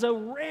himself as a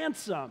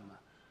ransom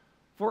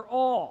for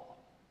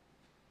all.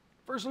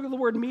 First, look at the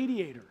word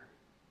mediator.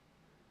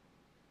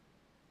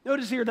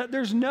 Notice here that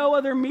there's no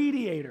other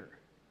mediator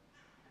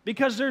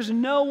because there's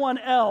no one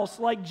else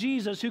like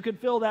Jesus who could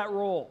fill that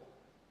role.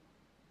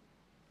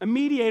 A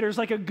mediator is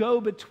like a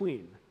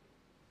go-between,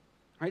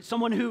 right?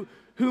 Someone who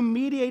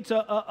mediates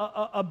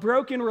a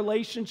broken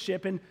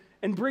relationship and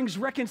brings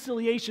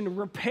reconciliation and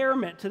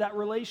repairment to that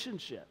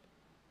relationship.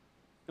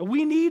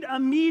 We need a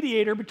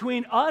mediator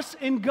between us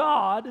and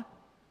God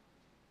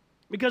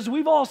because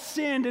we've all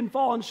sinned and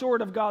fallen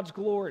short of God's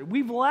glory.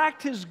 We've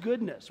lacked his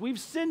goodness. We've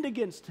sinned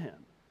against him.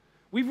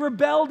 We've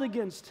rebelled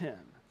against him.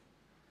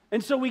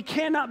 And so we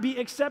cannot be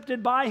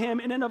accepted by him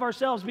in and of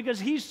ourselves because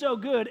he's so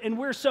good and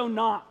we're so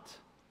not.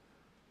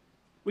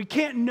 We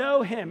can't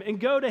know him and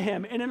go to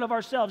him in and of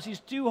ourselves. He's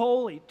too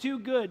holy, too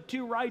good,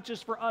 too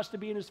righteous for us to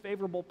be in his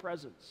favorable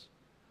presence.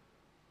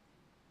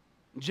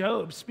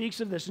 Job speaks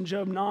of this in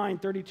Job 9,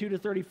 32 to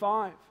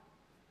 35.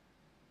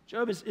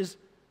 Job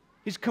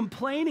he's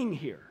complaining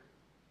here.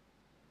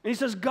 And he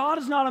says, God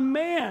is not a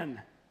man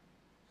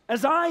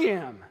as I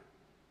am,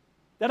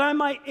 that I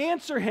might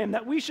answer him,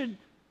 that we should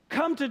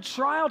come to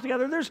trial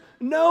together. There's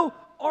no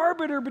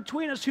arbiter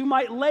between us who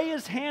might lay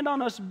his hand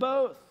on us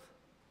both.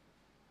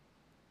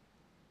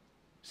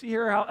 See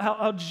here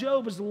how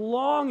Job is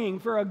longing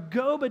for a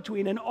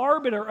go-between, an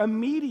arbiter, a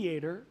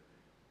mediator.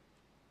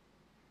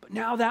 But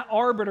now that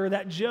arbiter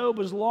that Job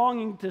was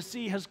longing to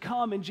see has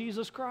come in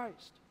Jesus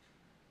Christ.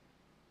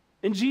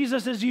 And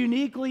Jesus is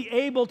uniquely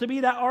able to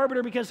be that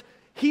arbiter because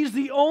he's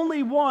the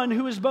only one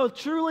who is both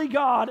truly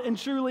God and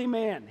truly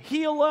man.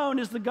 He alone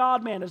is the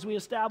God-man, as we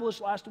established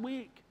last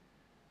week.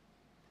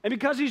 And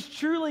because he's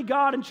truly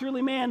God and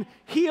truly man,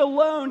 he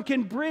alone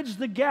can bridge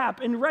the gap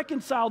and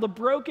reconcile the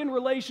broken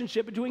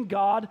relationship between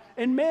God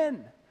and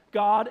men,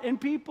 God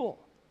and people.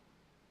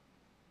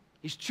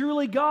 He's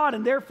truly God,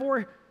 and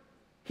therefore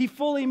he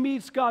fully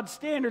meets God's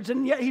standards,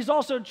 and yet he's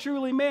also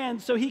truly man,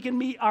 so he can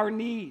meet our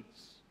needs.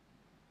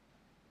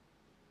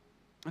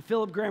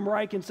 Philip Graham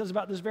Ryken says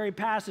about this very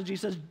passage, he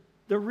says,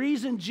 the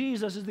reason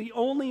Jesus is the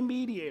only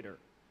mediator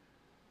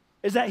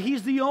is that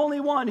he's the only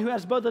one who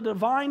has both a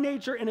divine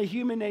nature and a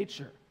human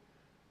nature.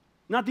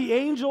 Not the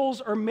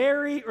angels or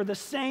Mary or the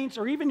saints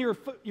or even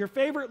your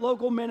favorite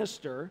local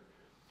minister,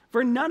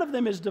 for none of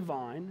them is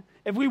divine.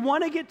 If we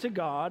want to get to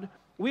God,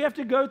 we have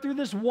to go through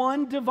this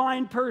one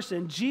divine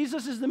person.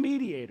 Jesus is the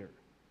mediator.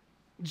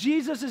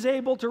 Jesus is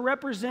able to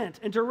represent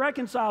and to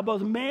reconcile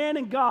both man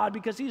and God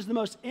because he's the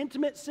most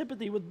intimate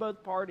sympathy with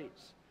both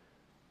parties.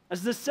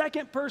 As the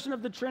second person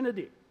of the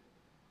Trinity,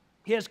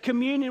 he has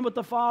communion with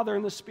the Father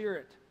and the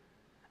Spirit.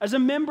 As a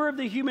member of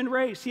the human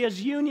race, he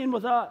has union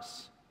with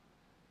us.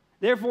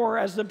 Therefore,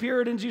 as the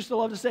Puritans used to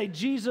love to say,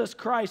 Jesus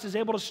Christ is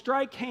able to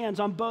strike hands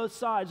on both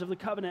sides of the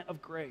covenant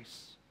of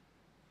grace.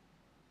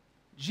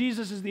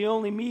 Jesus is the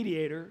only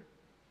mediator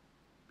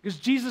because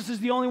Jesus is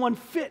the only one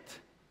fit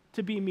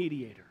to be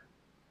mediator.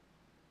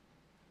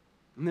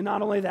 And then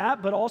not only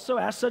that, but also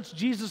as such,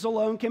 Jesus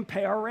alone can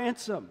pay our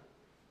ransom.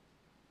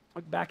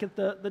 Look back at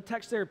the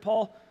text there.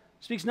 Paul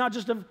speaks not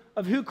just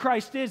of who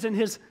Christ is and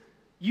his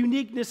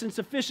uniqueness and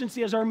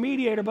sufficiency as our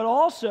mediator, but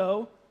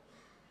also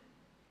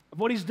of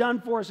what he's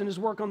done for us in his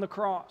work on the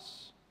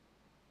cross.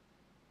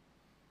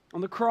 On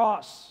the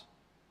cross,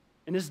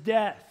 in his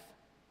death,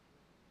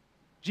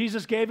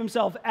 Jesus gave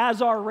himself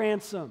as our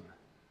ransom.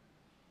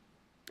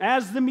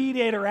 As the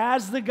mediator,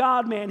 as the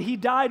God-man, he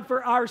died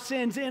for our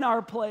sins in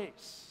our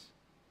place.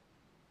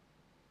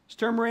 This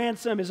term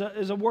ransom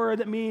is a word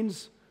that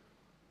means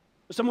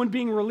someone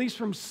being released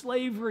from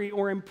slavery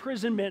or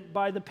imprisonment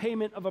by the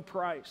payment of a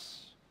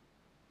price.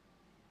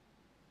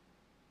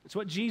 It's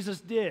what Jesus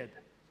did.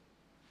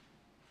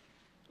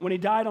 When he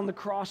died on the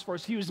cross for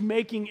us, he was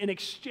making an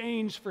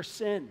exchange for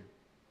sin.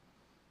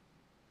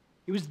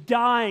 He was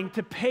dying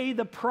to pay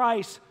the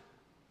price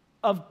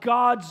of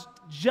God's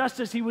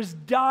justice. He was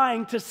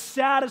dying to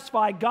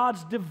satisfy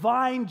God's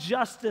divine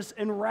justice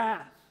and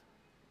wrath.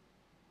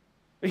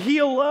 He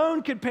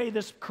alone could pay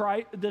this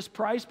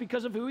price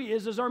because of who he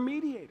is as our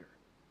mediator.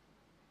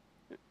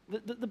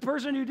 The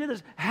person who did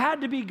this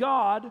had to be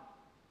God,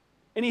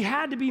 and he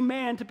had to be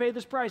man to pay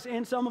this price.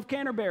 Anselm of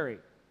Canterbury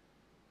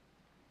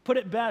put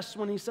it best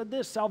when he said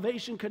this: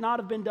 salvation could not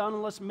have been done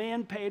unless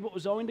man paid what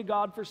was owing to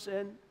God for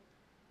sin.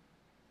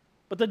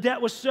 But the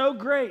debt was so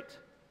great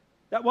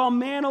that while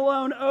man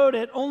alone owed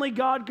it, only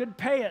God could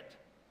pay it.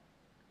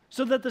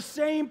 So that the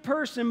same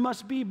person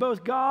must be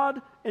both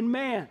God and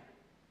man.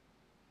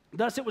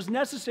 Thus it was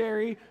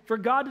necessary for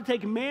God to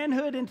take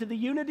manhood into the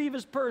unity of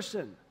his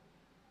person,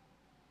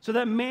 so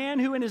that man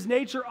who in his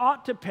nature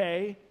ought to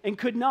pay and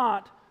could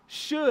not,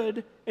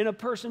 should in a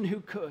person who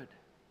could.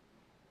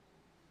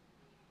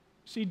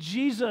 See,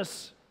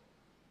 Jesus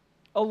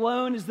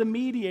alone is the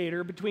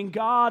mediator between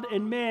God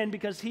and men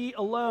because he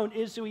alone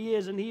is who he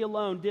is and he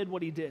alone did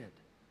what he did.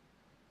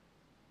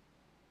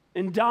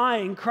 In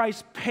dying,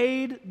 Christ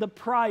paid the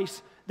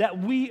price that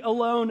we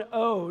alone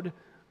owed,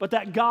 but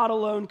that God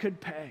alone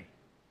could pay.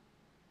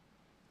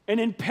 And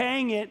in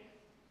paying it,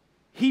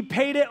 he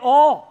paid it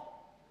all.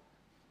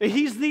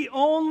 He's the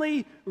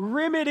only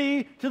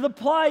remedy to the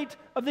plight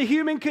of the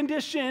human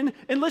condition.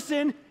 And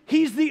listen,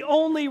 he's the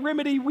only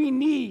remedy we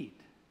need.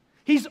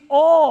 He's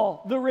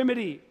all the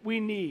remedy we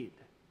need.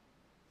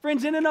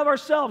 Friends, in and of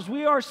ourselves,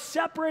 we are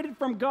separated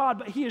from God,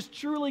 but he is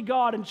truly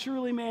God and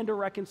truly man to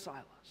reconcile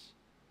us.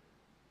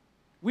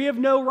 We have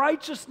no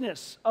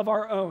righteousness of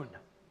our own.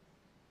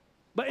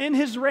 But in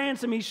his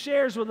ransom, he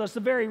shares with us the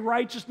very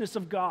righteousness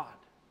of God.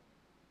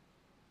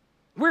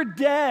 We're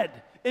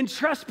dead in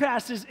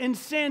trespasses and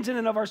sins in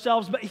and of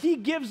ourselves, but he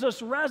gives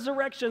us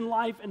resurrection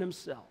life in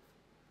himself.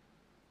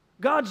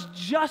 God's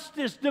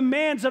justice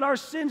demands that our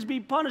sins be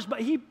punished, but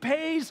he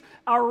pays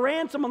our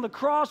ransom on the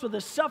cross with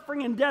his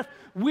suffering and death.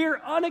 We're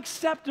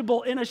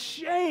unacceptable and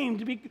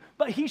ashamed,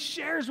 but he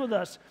shares with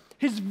us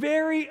his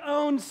very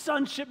own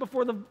sonship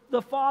before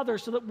the Father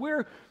so that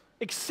we're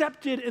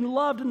accepted and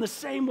loved in the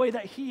same way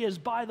that he is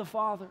by the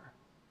Father.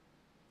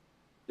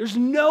 There's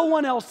no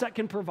one else that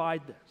can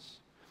provide this.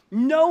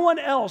 No one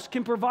else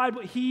can provide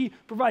what he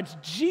provides.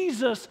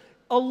 Jesus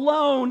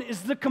alone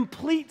is the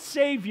complete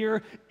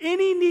Savior.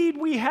 Any need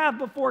we have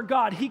before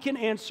God, he can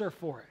answer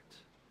for it.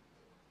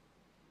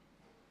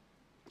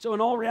 So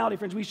in all reality,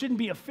 friends, we shouldn't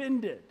be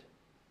offended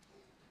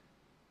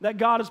that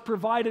God has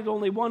provided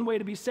only one way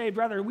to be saved.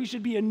 Rather, we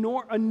should be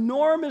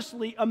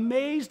enormously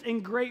amazed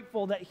and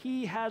grateful that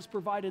he has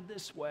provided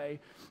this way,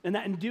 and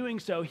that in doing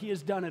so, he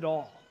has done it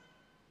all.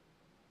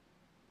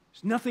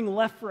 There's nothing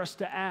left for us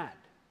to add.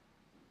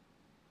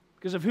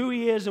 Because of who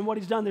he is and what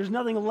he's done, there's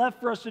nothing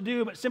left for us to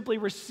do but simply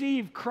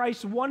receive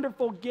Christ's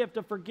wonderful gift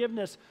of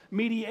forgiveness,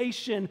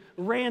 mediation,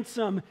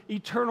 ransom,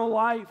 eternal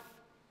life.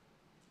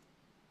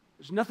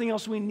 There's nothing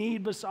else we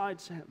need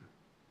besides him.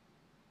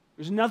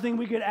 There's nothing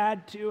we could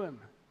add to him.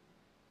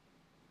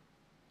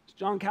 As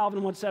John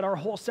Calvin once said, our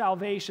whole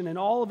salvation and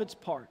all of its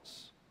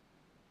parts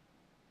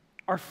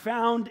are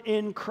found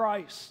in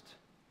Christ.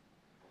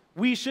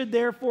 We should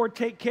therefore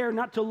take care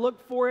not to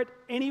look for it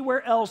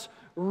anywhere else.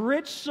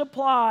 Rich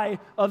supply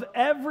of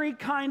every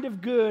kind of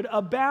good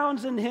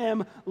abounds in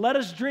him. Let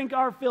us drink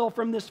our fill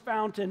from this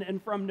fountain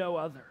and from no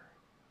other.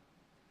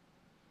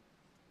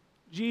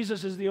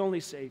 Jesus is the only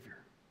Savior,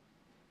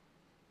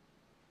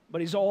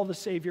 but he's all the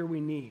Savior we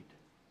need.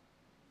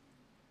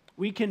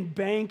 We can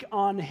bank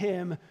on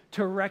him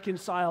to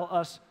reconcile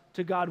us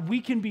to God. We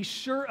can be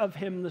sure of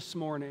him this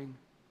morning.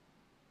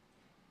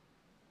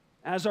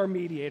 As our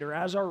mediator,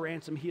 as our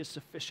ransom, he is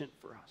sufficient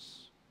for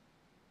us.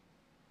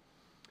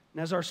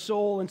 And as our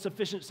sole and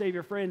sufficient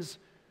Savior, friends,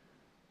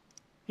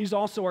 he's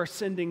also our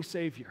sending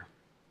Savior.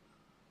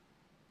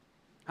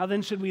 How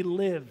then should we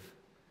live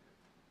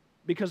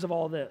because of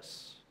all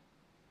this?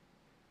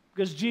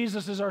 Because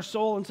Jesus is our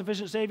sole and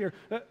sufficient Savior.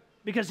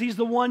 Because he's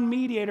the one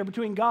mediator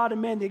between God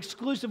and man, the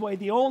exclusive way,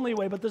 the only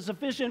way, but the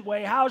sufficient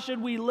way. How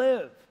should we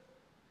live?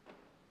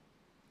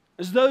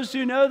 As those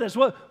who know this,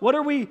 what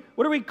are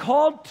we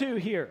called to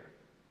here?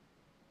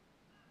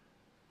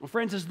 Well,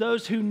 friends, as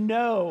those who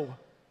know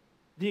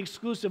the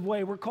exclusive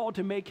way, we're called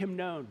to make him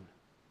known.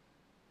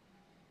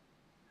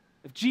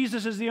 If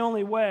Jesus is the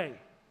only way,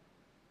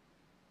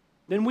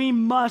 then we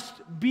must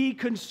be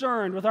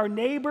concerned with our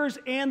neighbors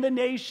and the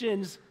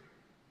nations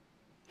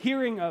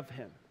hearing of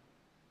him.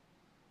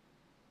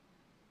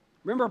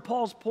 Remember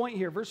Paul's point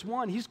here, verse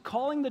 1. He's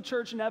calling the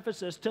church in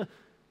Ephesus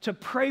to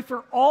pray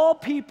for all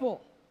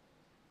people.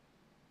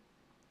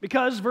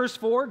 Because, verse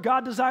 4,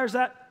 God desires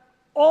that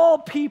all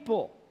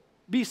people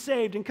be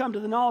saved and come to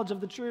the knowledge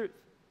of the truth.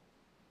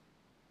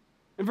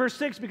 In verse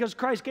 6, because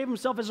Christ gave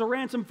himself as a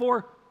ransom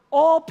for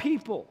all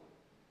people.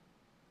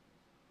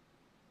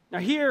 Now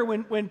here,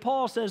 when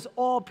Paul says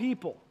all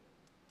people,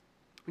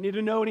 we need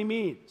to know what he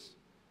means.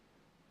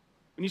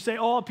 When you say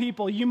all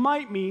people, you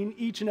might mean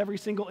each and every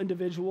single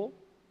individual,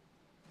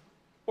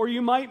 or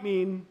you might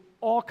mean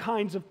all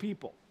kinds of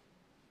people.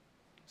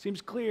 It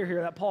seems clear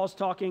here that Paul is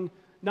talking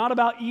not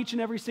about each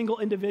and every single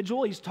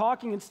individual. He's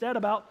talking instead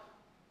about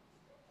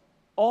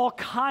all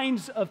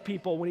kinds of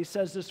people when he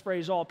says this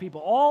phrase, all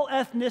people. All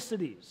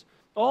ethnicities,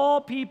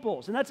 all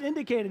peoples. And that's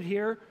indicated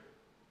here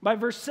by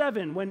verse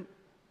 7 when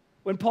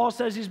Paul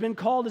says he's been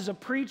called as a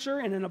preacher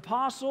and an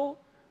apostle,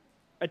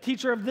 a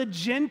teacher of the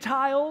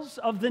Gentiles,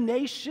 of the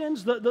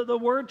nations. The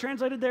word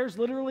translated there is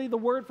literally the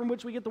word from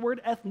which we get the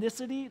word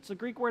ethnicity. It's the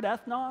Greek word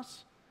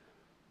ethnos.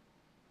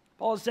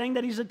 Paul is saying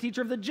that he's a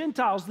teacher of the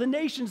Gentiles, the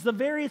nations, the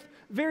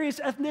various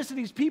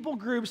ethnicities, people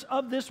groups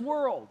of this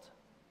world.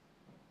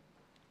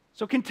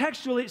 So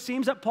contextually, it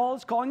seems that Paul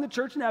is calling the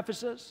church in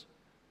Ephesus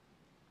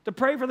to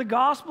pray for the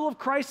gospel of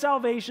Christ's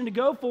salvation to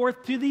go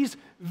forth to these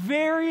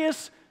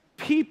various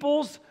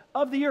peoples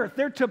of the earth.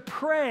 They're to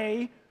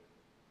pray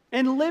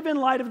and live in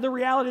light of the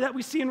reality that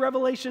we see in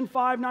Revelation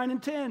 5, 9,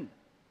 and 10.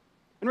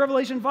 In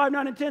Revelation 5,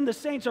 9, and 10, the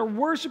saints are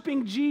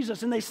worshiping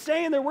Jesus, and they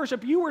say in their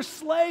worship, you were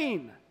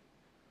slain,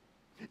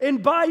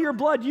 and by your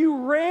blood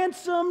you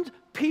ransomed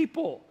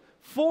people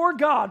for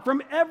God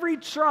from every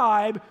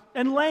tribe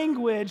and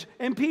language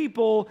and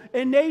people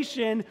and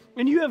nation,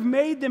 and you have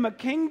made them a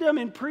kingdom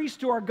and priests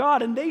to our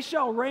God, and they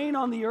shall reign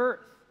on the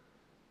earth.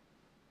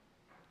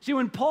 See,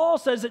 when Paul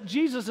says that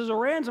Jesus is a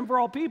ransom for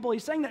all people,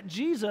 he's saying that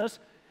Jesus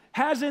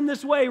has in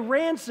this way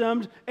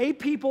ransomed a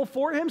people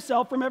for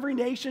himself from every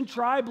nation,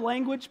 tribe,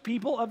 language,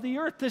 people of the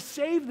earth to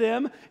save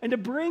them and to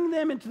bring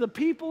them into the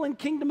people and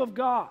kingdom of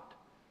God.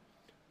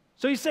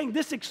 So he's saying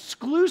this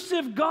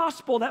exclusive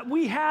gospel that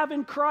we have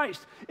in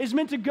Christ is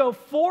meant to go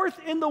forth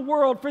in the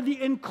world for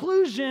the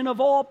inclusion of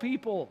all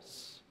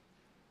peoples.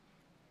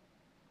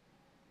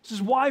 This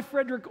is why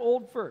Frederick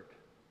Oldford,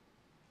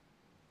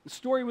 the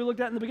story we looked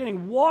at in the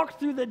beginning, walked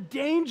through the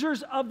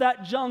dangers of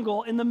that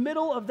jungle in the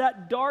middle of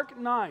that dark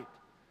night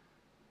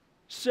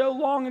so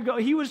long ago.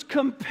 He was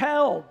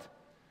compelled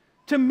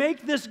to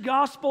make this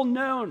gospel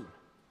known.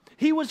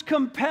 He was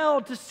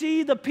compelled to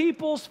see the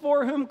peoples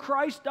for whom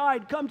Christ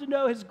died come to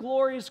know his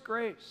glorious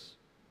grace.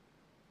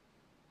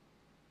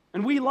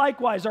 And we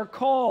likewise are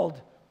called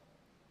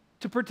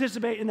to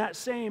participate in that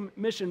same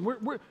mission.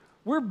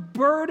 We're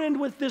burdened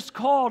with this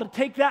call to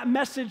take that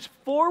message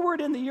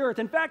forward in the earth.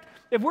 In fact,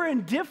 if we're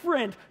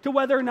indifferent to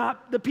whether or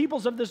not the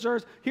peoples of this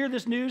earth hear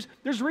this news,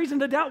 there's reason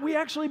to doubt we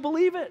actually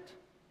believe it.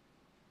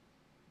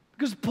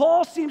 Because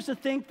Paul seems to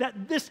think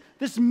that this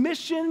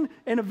mission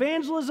and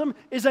evangelism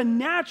is a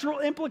natural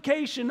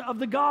implication of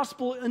the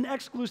gospel and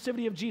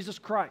exclusivity of Jesus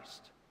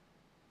Christ.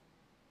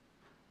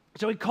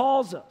 So he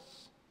calls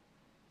us,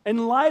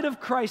 in light of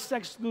Christ's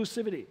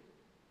exclusivity,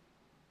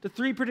 to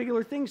three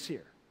particular things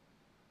here.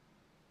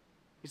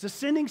 He's a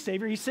sending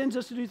Savior. He sends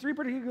us to do three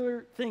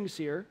particular things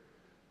here.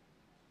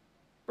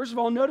 First of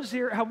all, notice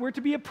here how we're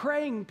to be a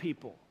praying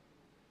people.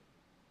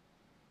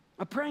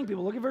 A praying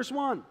people. Look at verse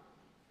 1.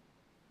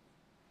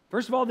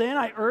 First of all, then,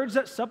 I urge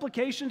that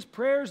supplications,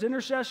 prayers,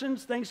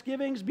 intercessions,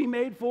 thanksgivings be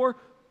made for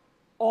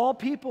all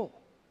people.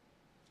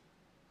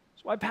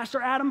 That's why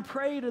Pastor Adam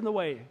prayed in the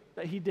way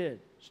that he did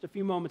just a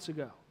few moments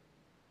ago.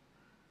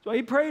 That's why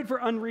he prayed for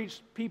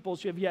unreached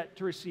peoples who have yet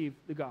to receive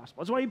the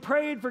gospel. That's why he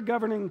prayed for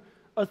governing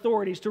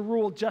authorities to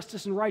rule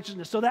justice and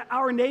righteousness, so that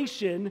our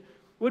nation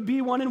would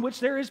be one in which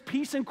there is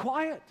peace and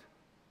quiet.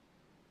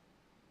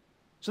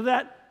 So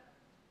that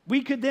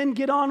we could then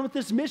get on with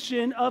this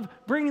mission of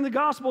bringing the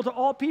gospel to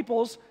all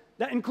peoples.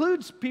 That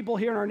includes people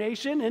here in our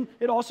nation, and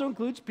it also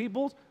includes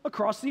people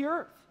across the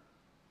earth.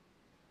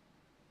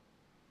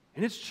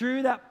 And it's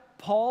true that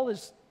Paul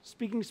is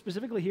speaking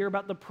specifically here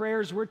about the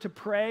prayers we're to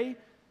pray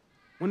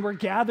when we're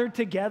gathered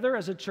together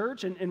as a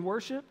church and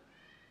worship.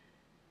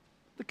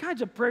 The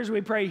kinds of prayers we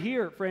pray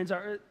here, friends,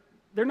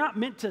 they're not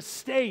meant to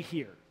stay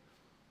here.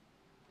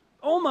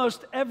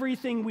 Almost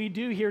everything we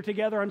do here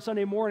together on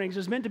Sunday mornings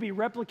is meant to be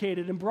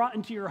replicated and brought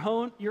into your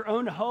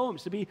own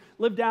homes, to be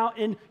lived out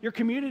in your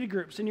community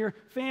groups, in your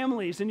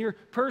families, in your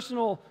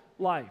personal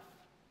life.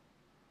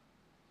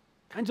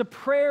 Kinds of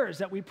prayers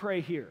that we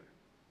pray here.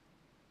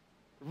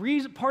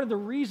 Part of the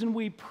reason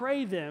we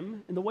pray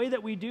them in the way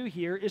that we do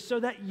here is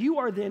so that you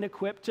are then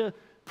equipped to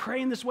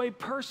pray in this way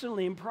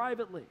personally and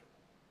privately.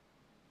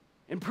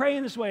 And pray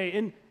in this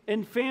way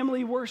in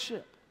family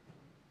worship.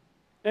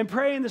 And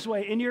pray in this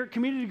way in your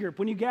community group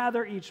when you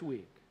gather each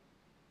week.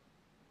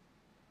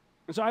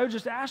 And so I would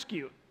just ask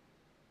you,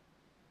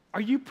 are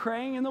you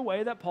praying in the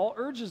way that Paul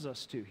urges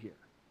us to here?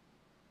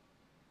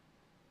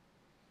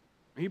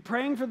 Are you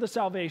praying for the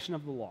salvation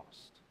of the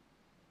lost?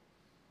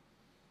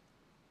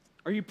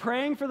 Are you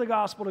praying for the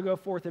gospel to go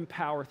forth in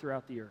power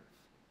throughout the earth?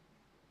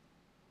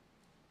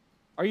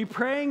 Are you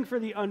praying for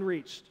the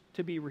unreached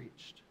to be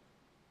reached?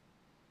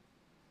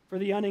 For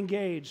the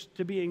unengaged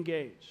to be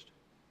engaged?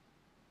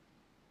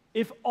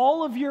 If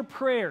all of your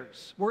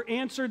prayers were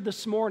answered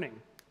this morning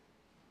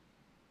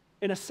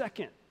in a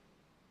second,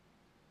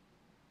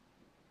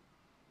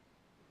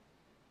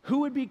 who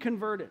would be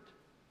converted?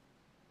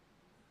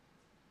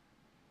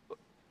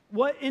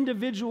 What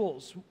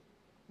individuals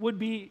would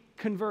be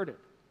converted?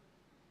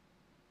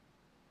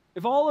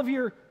 If all of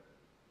your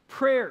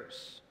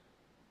prayers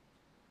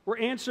were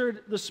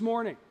answered this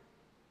morning,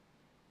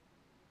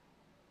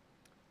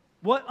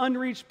 what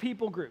unreached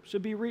people groups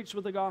would be reached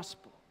with the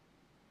gospel?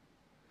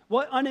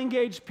 What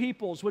unengaged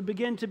peoples would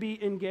begin to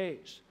be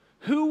engaged?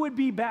 Who would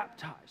be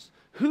baptized?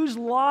 Whose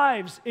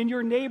lives in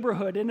your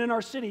neighborhood and in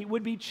our city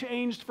would be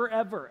changed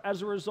forever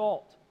as a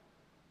result?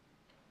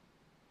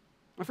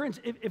 My friends,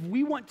 if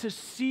we want to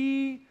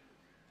see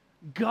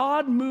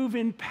God move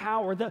in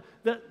power,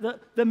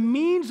 the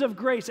means of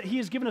grace that He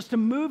has given us to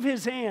move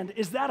His hand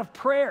is that of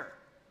prayer.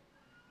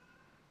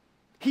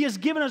 He has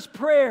given us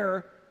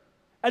prayer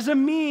as a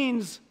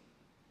means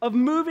of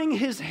moving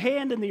His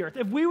hand in the earth.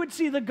 If we would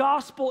see the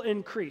gospel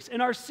increase in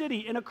our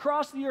city and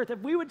across the earth, if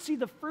we would see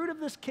the fruit of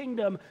this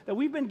kingdom that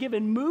we've been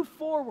given move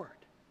forward,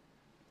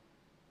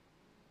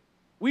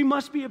 we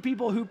must be a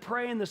people who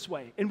pray in this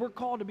way, and we're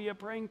called to be a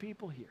praying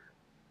people here.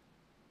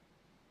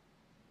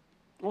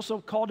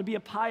 Also called to be a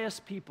pious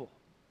people.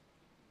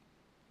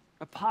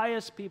 A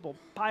pious people.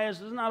 Pious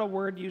is not a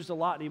word used a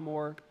lot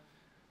anymore.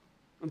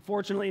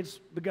 Unfortunately, it's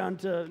begun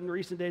to, in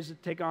recent days, to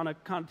take on a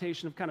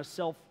connotation of kind of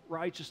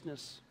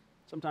self-righteousness,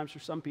 sometimes for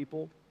some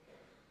people.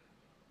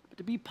 But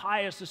to be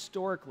pious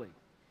historically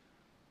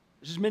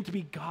is just meant to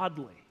be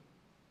godly.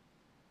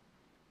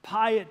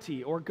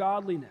 Piety or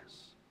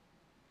godliness,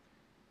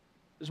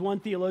 as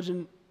one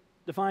theologian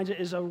defines it,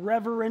 is a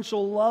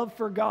reverential love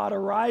for God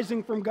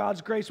arising from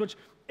God's grace, which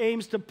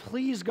aims to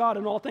please God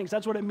in all things.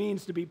 That's what it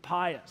means to be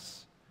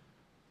pious.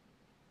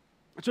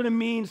 That's what it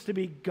means to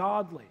be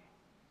godly.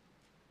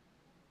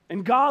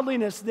 And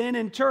godliness then,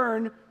 in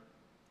turn,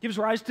 gives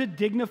rise to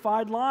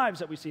dignified lives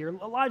that we see here.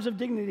 Lives of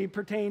dignity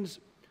pertains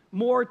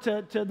more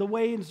to the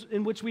ways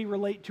in which we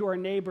relate to our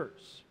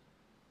neighbors.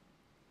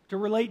 To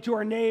relate to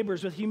our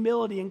neighbors with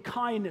humility and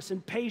kindness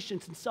and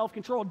patience and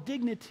self-control,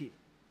 dignity.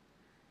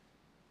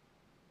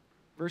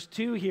 Verse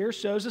 2 here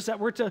shows us that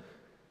we're to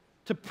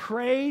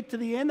pray to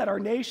the end that our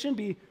nation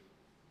be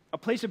a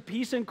place of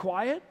peace and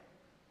quiet,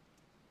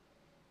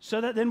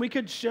 so that then we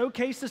could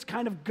showcase this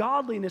kind of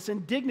godliness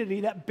and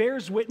dignity that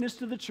bears witness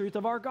to the truth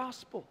of our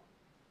gospel.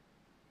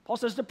 Paul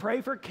says to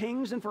pray for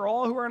kings and for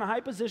all who are in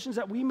high positions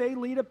that we may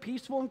lead a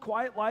peaceful and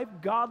quiet life,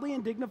 godly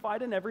and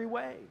dignified in every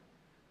way.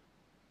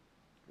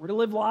 We're to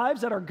live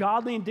lives that are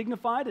godly and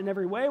dignified in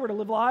every way. We're to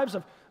live lives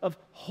of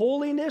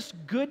holiness,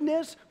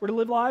 goodness. We're to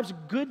live lives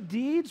of good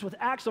deeds with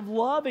acts of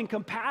love and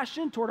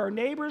compassion toward our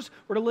neighbors.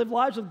 We're to live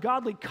lives with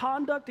godly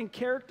conduct and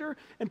character.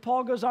 And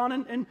Paul goes on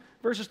in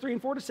verses 3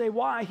 and 4 to say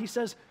why. He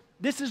says,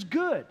 this is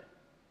good.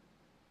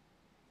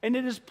 And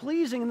it is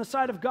pleasing in the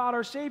sight of God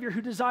our Savior,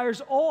 who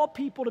desires all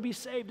people to be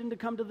saved and to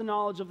come to the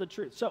knowledge of the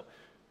truth. So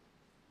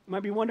you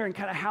might be wondering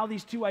kind of how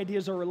these two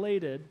ideas are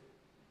related.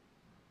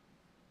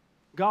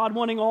 God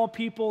wanting all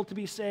people to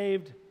be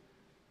saved,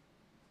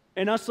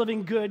 and us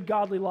living good,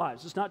 godly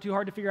lives. It's not too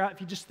hard to figure out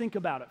if you just think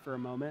about it for a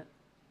moment.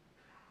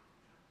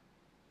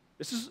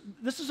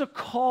 This is a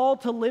call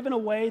to live in a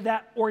way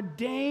that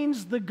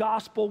ordains the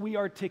gospel we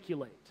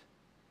articulate.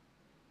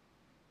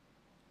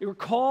 We're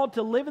called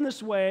to live in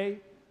this way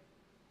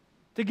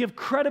to give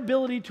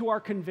credibility to our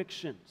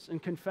convictions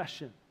and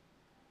confession.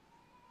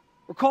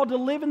 We're called to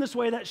live in this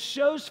way that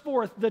shows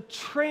forth the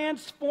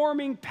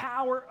transforming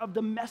power of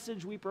the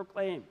message we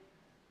proclaim.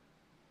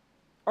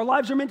 Our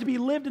lives are meant to be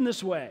lived in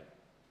this way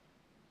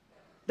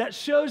that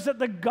shows that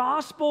the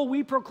gospel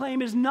we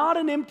proclaim is not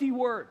an empty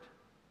word,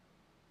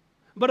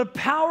 but a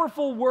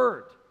powerful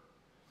word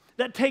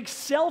that takes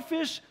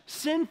selfish,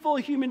 sinful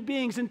human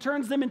beings and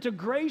turns them into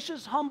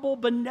gracious, humble,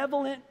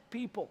 benevolent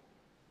people.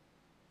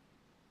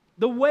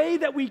 The way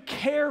that we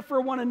care for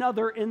one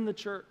another in the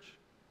church,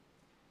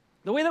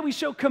 the way that we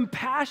show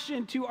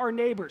compassion to our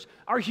neighbors,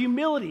 our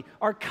humility,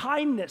 our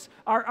kindness,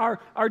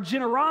 our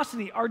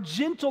generosity, our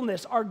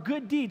gentleness, our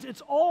good deeds,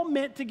 it's all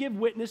meant to give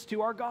witness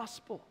to our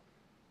gospel.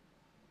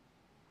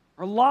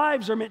 Our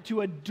lives are meant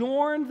to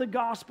adorn the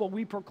gospel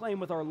we proclaim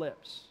with our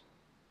lips.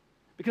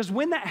 Because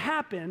when that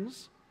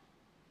happens,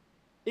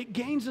 it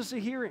gains us a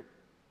hearing.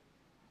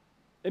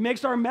 It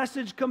makes our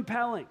message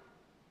compelling.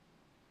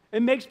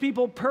 It makes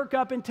people perk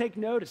up and take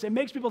notice. It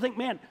makes people think,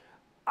 man,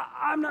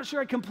 I'm not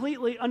sure I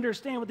completely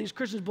understand what these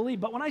Christians believe,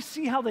 but when I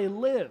see how they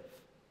live,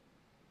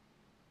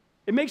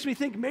 it makes me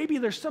think maybe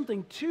there's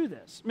something to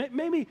this.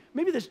 Maybe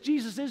this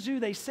Jesus is who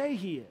they say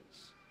he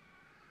is.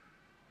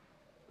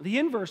 The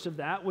inverse of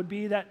that would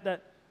be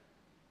that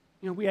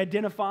we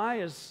identify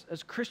as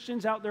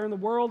Christians out there in the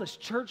world, as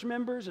church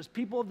members, as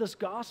people of this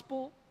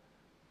gospel.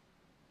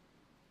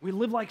 We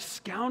live like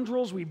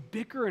scoundrels. We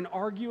bicker and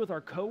argue with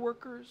our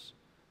coworkers,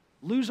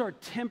 lose our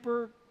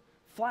temper,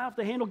 fly off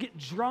the handle, get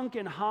drunk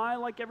and high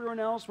like everyone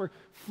else. We're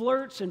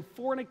flirts and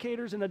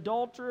fornicators and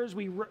adulterers.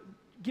 We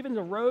give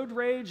into road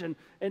rage and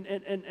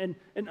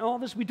all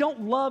this. We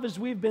don't love as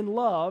we've been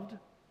loved.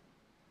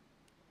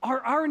 Are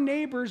our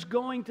neighbors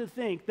going to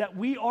think that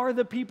we are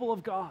the people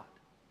of God?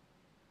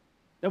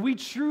 That we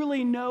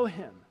truly know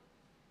him?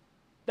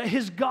 That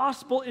his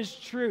gospel is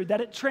true?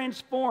 That it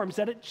transforms?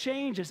 That it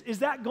changes? Is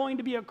that going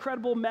to be a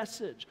credible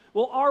message?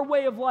 Will our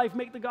way of life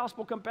make the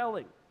gospel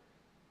compelling?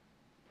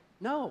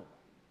 No.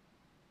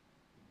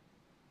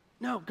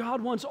 No,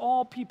 God wants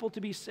all people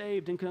to be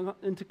saved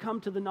and to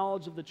come to the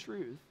knowledge of the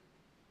truth.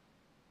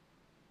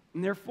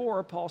 And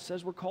therefore, Paul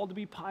says we're called to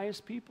be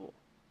pious people,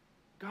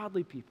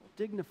 godly people,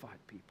 dignified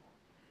people.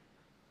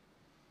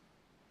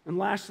 And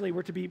lastly,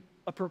 we're to be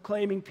a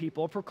proclaiming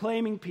people,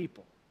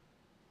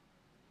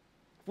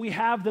 If we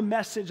have the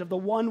message of the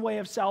one way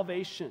of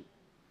salvation,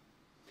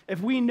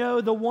 if we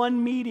know the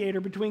one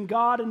mediator between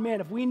God and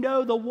man, if we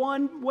know the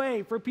one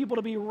way for people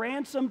to be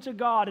ransomed to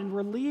God and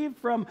relieved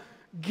from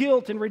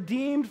guilt and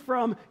redeemed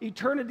from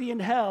eternity in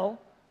hell,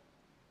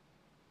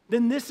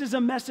 then this is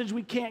a message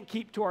we can't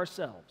keep to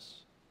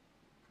ourselves.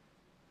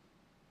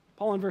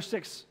 Paul in verse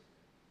 6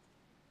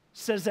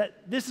 says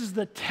that this is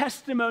the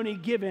testimony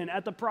given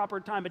at the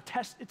proper time.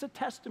 It's a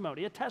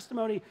testimony. A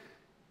testimony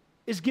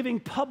is giving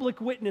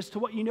public witness to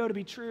what you know to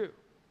be true.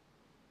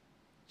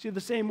 See the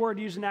same word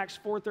used in Acts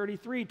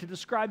 4:33 to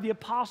describe the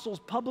apostles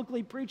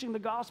publicly preaching the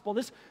gospel.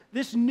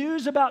 This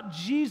news about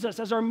Jesus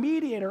as our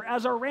mediator,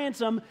 as our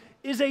ransom,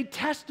 is a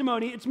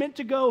testimony. It's meant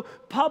to go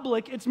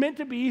public. It's meant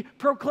to be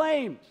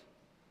proclaimed.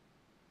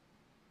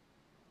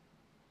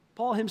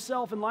 Paul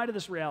himself, in light of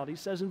this reality,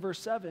 says in verse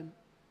 7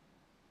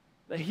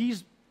 that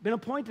he's been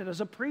appointed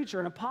as a preacher,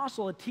 an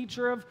apostle, a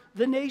teacher of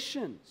the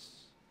nations.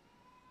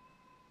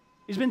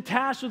 He's been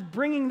tasked with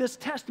bringing this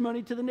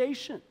testimony to the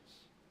nations.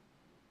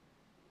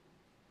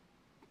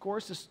 Of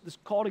course, this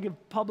call to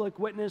give public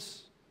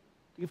witness,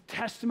 to give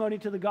testimony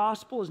to the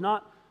gospel is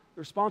not the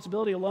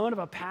responsibility alone of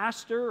a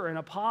pastor or an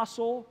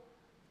apostle.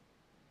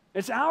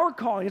 It's our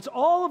calling. It's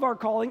all of our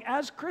calling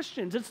as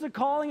Christians. It's the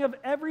calling of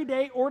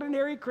everyday,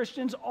 ordinary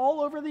Christians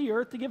all over the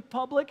earth to give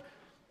public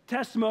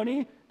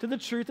testimony to the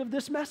truth of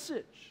this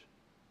message.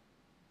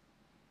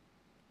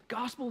 The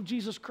gospel of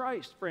Jesus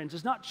Christ, friends,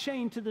 is not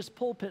chained to this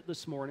pulpit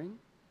this morning.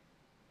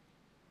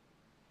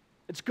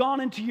 It's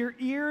gone into your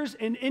ears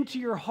and into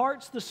your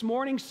hearts this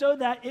morning so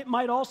that it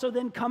might also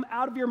then come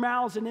out of your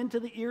mouths and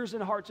into the ears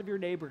and hearts of your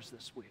neighbors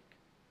this week.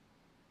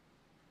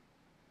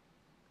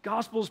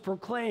 Gospel is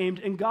proclaimed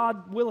and,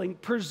 God willing,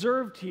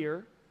 preserved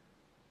here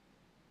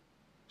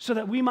so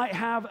that we might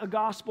have a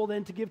gospel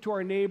then to give to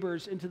our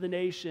neighbors and to the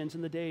nations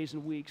in the days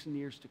and weeks and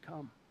years to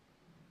come.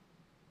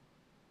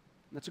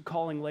 And that's a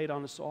calling laid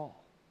on us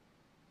all.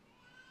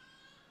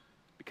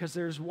 Because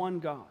there's one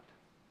God.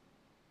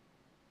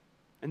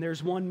 And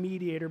there's one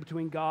mediator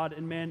between God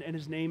and men, and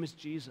his name is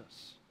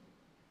Jesus.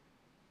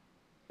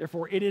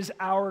 Therefore, it is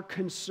our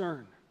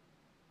concern.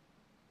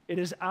 It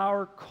is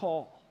our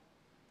call.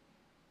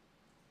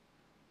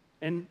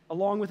 And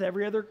along with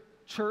every other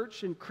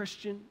church and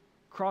Christian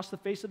across the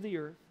face of the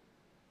earth,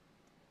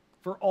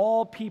 for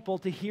all people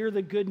to hear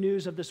the good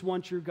news of this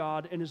one true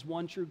God and his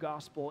one true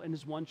gospel and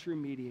his one true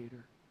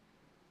mediator.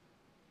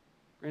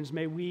 Friends,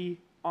 may we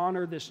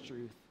honor this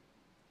truth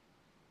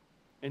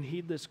and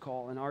heed this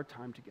call in our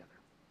time together.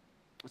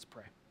 Let's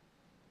pray.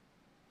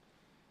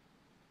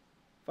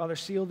 Father,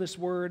 seal this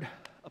word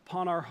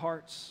upon our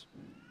hearts.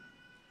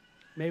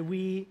 May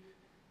we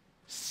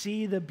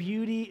see the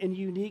beauty and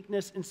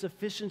uniqueness and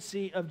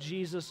sufficiency of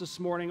Jesus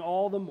this morning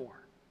all the more,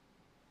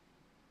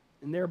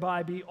 and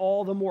thereby be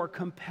all the more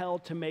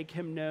compelled to make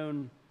him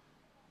known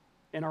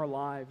in our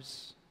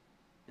lives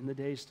in the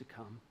days to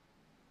come.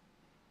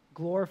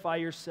 Glorify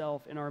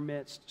yourself in our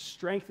midst.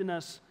 Strengthen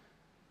us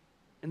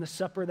in the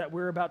supper that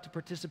we're about to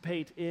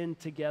participate in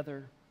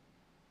together,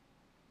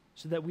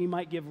 so that we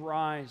might give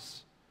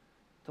rise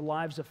to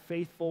lives of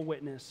faithful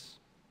witness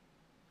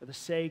for the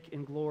sake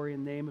and glory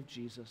and name of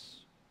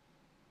Jesus.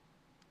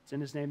 It's in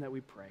his name that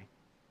we pray.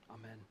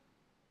 Amen.